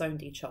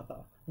friend-zoned each other,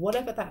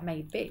 whatever that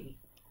may be,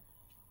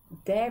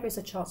 there is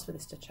a chance for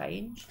this to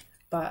change.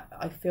 But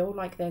I feel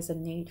like there's a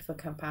need for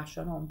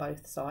compassion on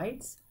both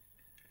sides,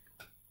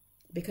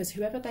 because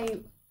whoever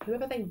they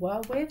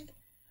were with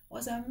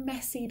was a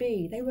messy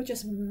bee. They were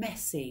just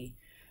messy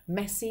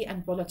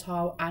and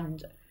volatile.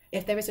 And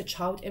if there is a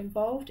child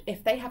involved,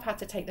 if they have had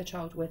to take the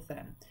child with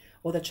them,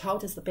 or the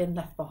child has been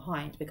left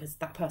behind because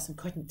that person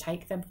couldn't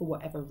take them for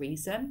whatever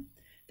reason,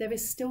 there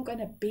is still going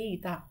to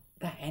be that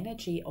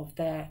energy of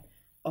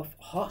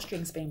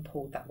heartstrings being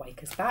pulled that way.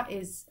 Because that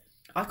is,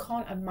 I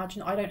can't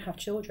imagine, I don't have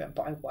children,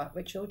 but I work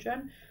with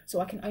children, so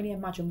I can only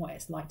imagine what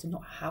it's like to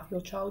not have your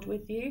child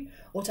with you,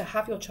 or to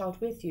have your child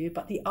with you,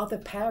 but the other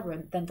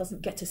parent then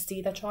doesn't get to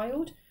see their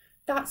child.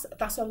 That's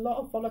a lot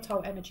of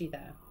volatile energy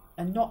there.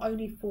 And not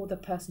only for the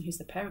person who's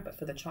the parent, but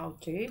for the child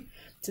too.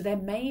 So there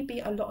may be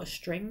a lot of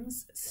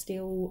strings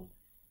still,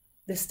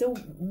 there's still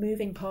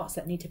moving parts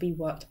that need to be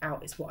worked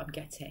out, is what I'm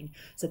getting.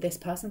 So this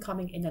person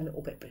coming in a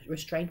little bit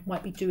restrained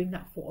might be doing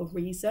that for a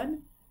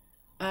reason.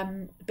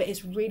 But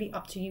it's really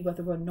up to you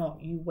whether or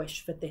not you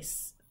wish for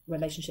this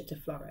relationship to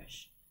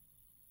flourish.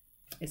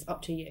 It's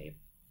up to you.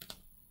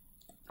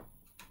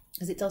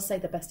 Because it does say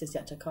the best is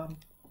yet to come.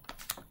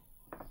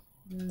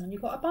 And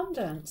you've got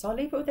abundance. I'll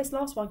leave it with this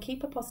last one.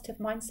 Keep a positive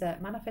mindset.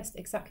 Manifest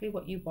exactly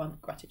what you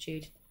want.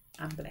 Gratitude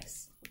and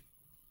bliss.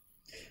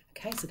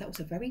 Okay, so that was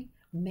a very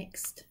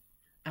mixed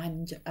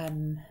and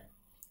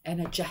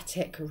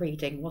energetic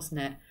reading,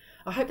 wasn't it?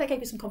 I hope that gave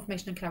you some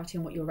confirmation and clarity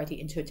on what you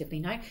already intuitively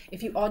know.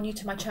 If you are new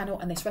to my channel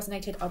and this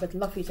resonated, I would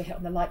love for you to hit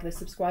on the like, the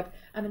subscribe,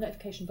 and the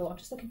notification bell. I'm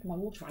just looking for my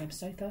water. I am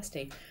so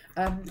thirsty.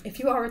 If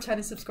you are a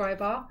returning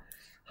subscriber,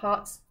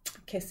 hearts,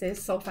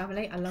 kisses, soul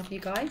family, I love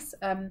you guys.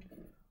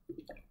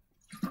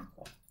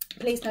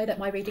 Please know that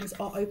my readings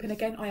are open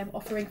again. I am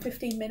offering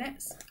 15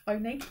 minutes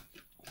only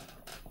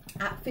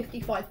at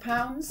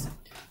 £55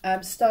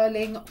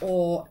 sterling,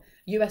 or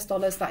US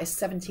dollars, that is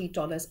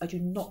 $70. I do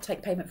not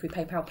take payment through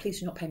PayPal. Please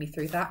do not pay me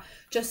through that.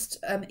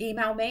 Just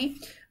email me.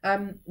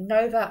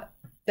 Know that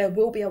there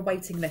will be a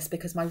waiting list,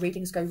 because my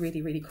readings go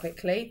really, really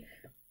quickly.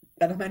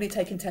 And I'm only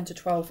taking 10 to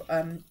 12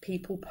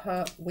 people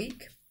per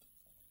week.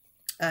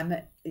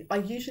 I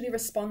usually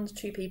respond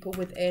to people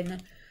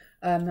within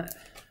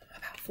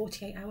about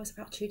 48 hours,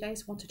 about 2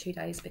 days, 1 to 2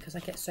 days, because I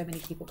get so many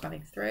people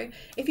coming through.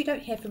 If you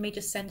don't hear from me,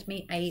 just send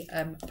me a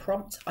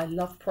prompt. I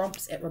love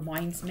prompts. It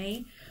reminds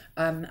me,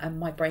 and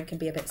my brain can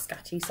be a bit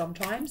scatty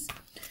sometimes.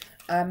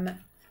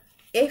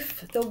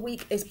 If the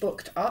week is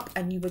booked up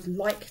and you would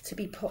like to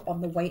be put on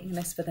the waiting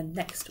list for the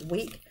next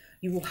week,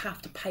 you will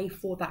have to pay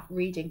for that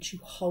reading to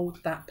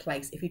hold that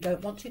place. If you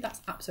don't want to,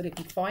 that's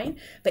absolutely fine.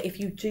 But if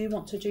you do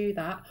want to do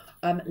that,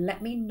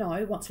 let me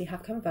know once we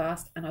have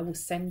conversed, and I will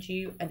send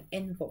you an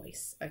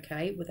invoice,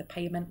 okay, with a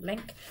payment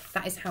link.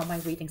 That is how my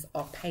readings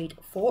are paid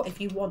for. If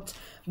you want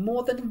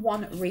more than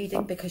one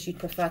reading because you'd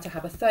prefer to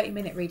have a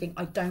 30-minute reading,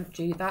 I don't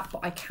do that,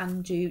 but I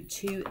can do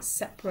 2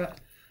 separate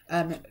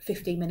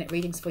 15-minute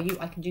readings for you.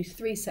 I can do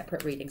 3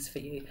 separate readings for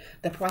you.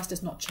 The price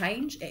does not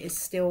change. It is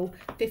still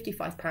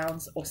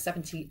 £55 or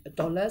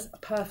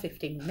 $70 per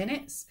 15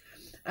 minutes.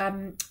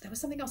 There was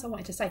something else I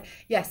wanted to say.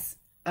 Yes,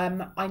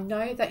 I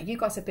know that you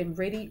guys have been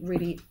really,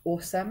 really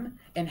awesome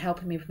in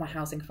helping me with my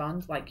housing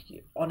fund. Like,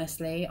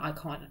 honestly, I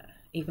can't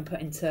even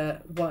put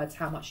into words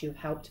how much you've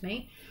helped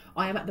me.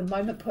 I am at the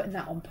moment putting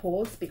that on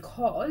pause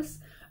because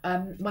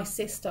my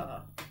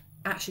sister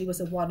actually was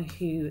the one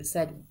who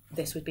said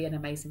this would be an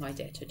amazing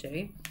idea to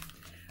do.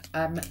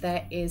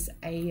 There is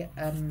a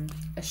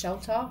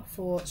shelter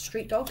for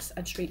street dogs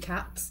and street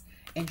cats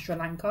in Sri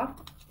Lanka.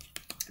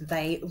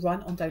 They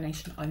run on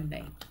donation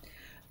only.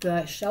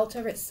 The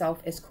shelter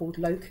itself is called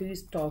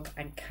Loku's Dog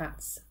and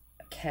Cats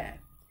Care.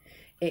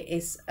 It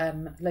is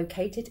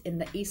located in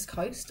the east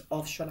coast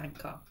of Sri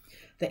Lanka.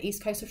 The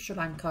east coast of Sri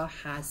Lanka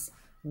has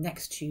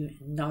next to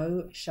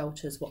no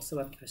shelters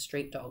whatsoever for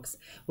street dogs,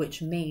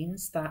 which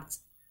means that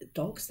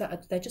dogs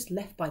they're just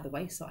left by the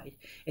wayside.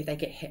 If they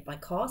get hit by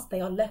cars,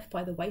 they are left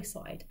by the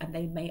wayside and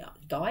they may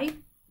die.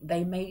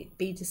 They may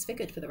be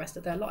disfigured for the rest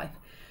of their life.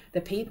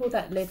 The people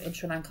that live in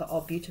Sri Lanka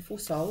are beautiful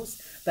souls,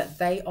 but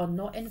they are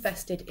not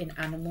invested in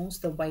animals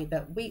the way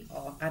that we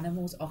are.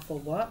 Animals are for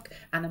work,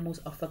 animals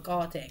are for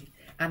guarding.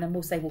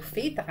 Animals, they will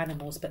feed the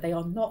animals, but they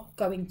are not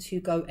going to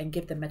go and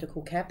give them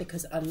medical care,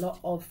 because a lot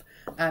of,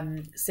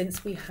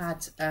 since we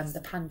had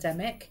the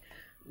pandemic,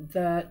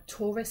 the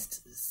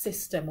tourist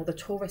system, or the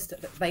tourist,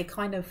 they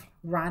kind of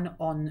ran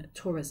on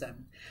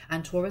tourism,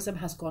 and tourism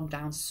has gone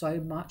down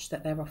so much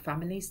that there are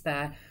families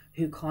there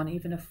who can't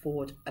even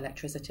afford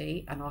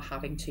electricity and are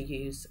having to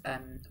use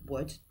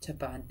wood to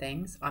burn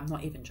things. I'm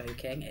not even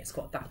joking, it's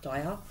got that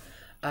dire.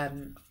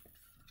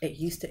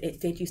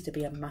 It did used to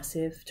be a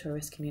massive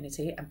tourist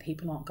community, and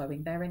people aren't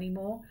going there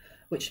anymore,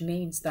 which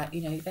means that,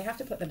 you know, they have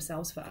to put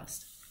themselves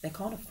first. They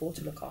can't afford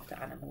to look after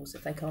animals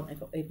if they can't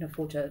even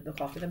afford to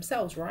look after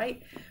themselves,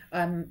 right?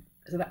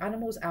 So the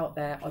animals out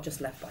there are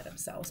just left by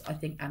themselves. I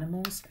think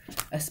animals,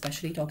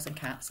 especially dogs and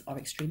cats, are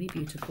extremely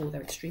beautiful.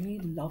 They're extremely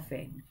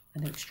loving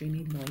and they're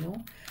extremely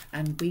loyal.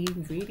 And we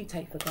really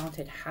take for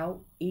granted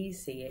how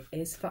easy it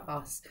is for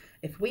us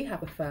if we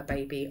have a fur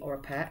baby or a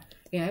pet,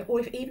 you know,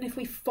 or even if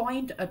we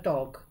find a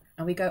dog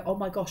and we go, oh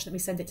my gosh, let me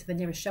send it to the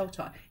nearest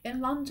shelter. In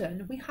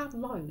London, we have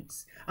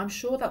loads. I'm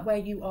sure that where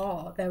you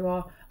are, there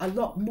are a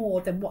lot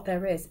more than what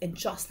there is in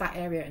just that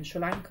area in Sri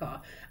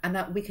Lanka. And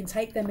that we can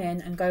take them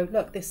in and go,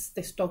 look, this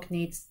dog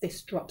needs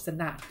this drops and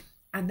that.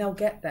 And they'll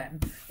get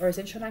them. Whereas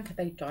in Sri Lanka,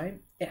 they don't.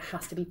 It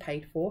has to be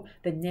paid for.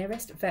 The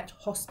nearest vet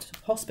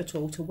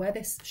hospital to where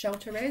this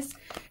shelter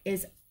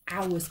is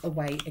hours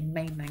away in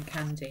mainland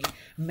Kandy.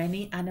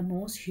 Many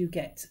animals who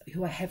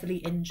are heavily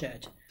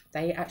injured,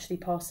 they actually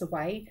pass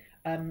away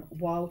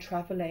while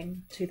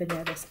travelling to the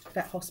nearest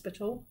vet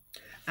hospital.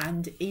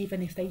 And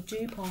even if they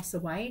do pass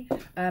away,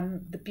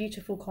 the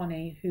beautiful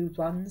Connie who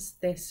runs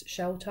this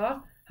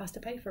shelter has to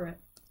pay for it,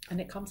 and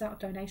it comes out of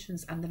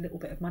donations and the little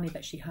bit of money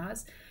that she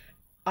has.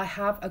 I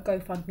have a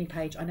GoFundMe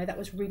page. I know that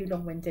was really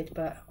long-winded,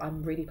 but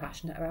I'm really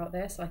passionate about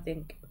this. I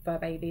think fur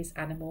babies,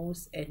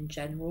 animals in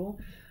general,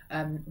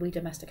 we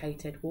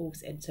domesticated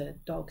wolves into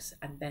dogs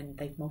and then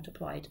they've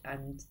multiplied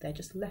and they're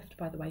just left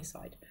by the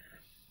wayside.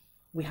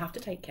 We have to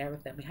take care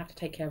of them. We have to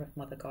take care of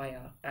Mother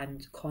Gaia.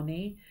 And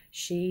Connie,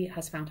 she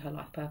has found her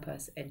life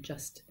purpose in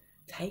just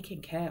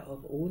taking care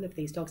of all of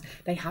these dogs.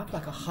 They have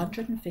like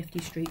 150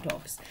 street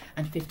dogs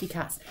and 50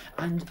 cats.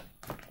 And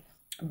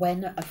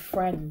when a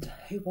friend,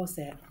 who was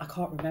it? I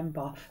can't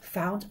remember,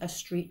 found a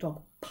street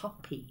dog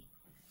puppy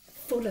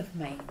full of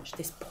mange,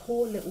 this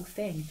poor little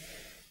thing.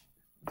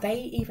 They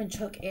even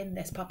took in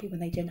this puppy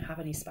when they didn't have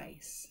any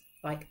space.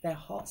 Like, their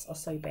hearts are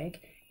so big.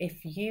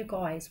 If you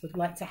guys would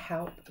like to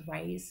help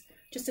raise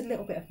just a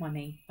little bit of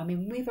money, I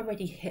mean, we've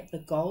already hit the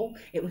goal.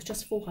 It was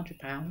just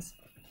 £400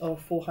 or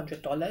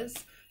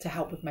 $400 to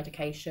help with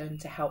medication,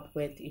 to help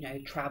with, you know,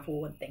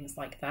 travel and things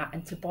like that,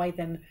 and to buy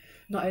them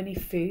not only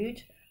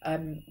food,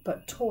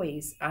 but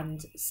toys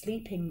and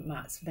sleeping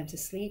mats for them to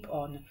sleep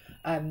on,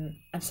 and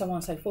so on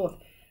and so forth.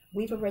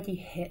 We've already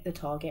hit the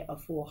target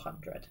of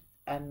 400.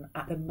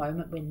 At the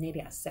moment, we're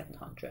nearly at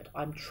 700.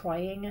 I'm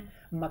trying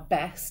my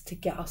best to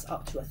get us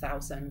up to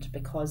 1,000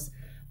 because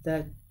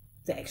the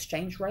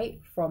exchange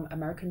rate from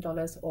American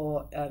dollars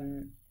or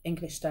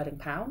English sterling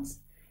pounds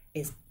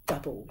is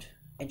doubled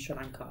in Sri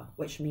Lanka,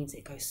 which means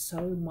it goes so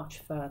much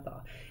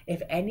further.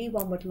 If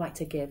anyone would like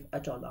to give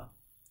 $1,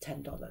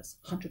 $10,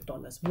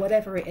 $100,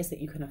 whatever it is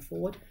that you can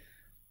afford,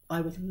 I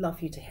would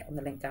love you to hit on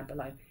the link down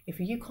below. If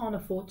you can't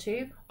afford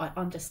to, I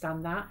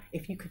understand that.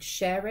 If you could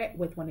share it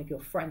with one of your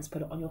friends,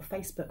 put it on your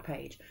Facebook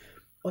page,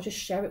 or just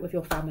share it with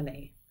your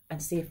family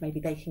and see if maybe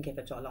they can give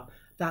 $1,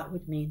 that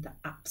would mean the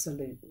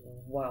absolute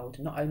world,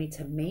 not only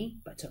to me,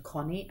 but to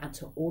Connie and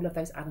to all of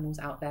those animals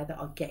out there that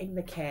are getting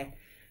the care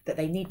that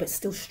they need, but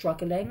still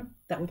struggling.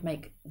 That would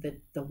make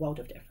the world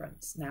of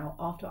difference. Now,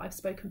 after I've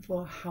spoken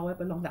for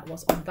however long that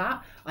was on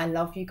that, I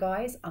love you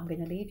guys. I'm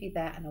going to leave you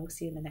there and I will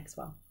see you in the next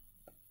one.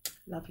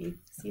 Love you.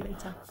 See you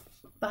later.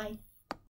 Bye.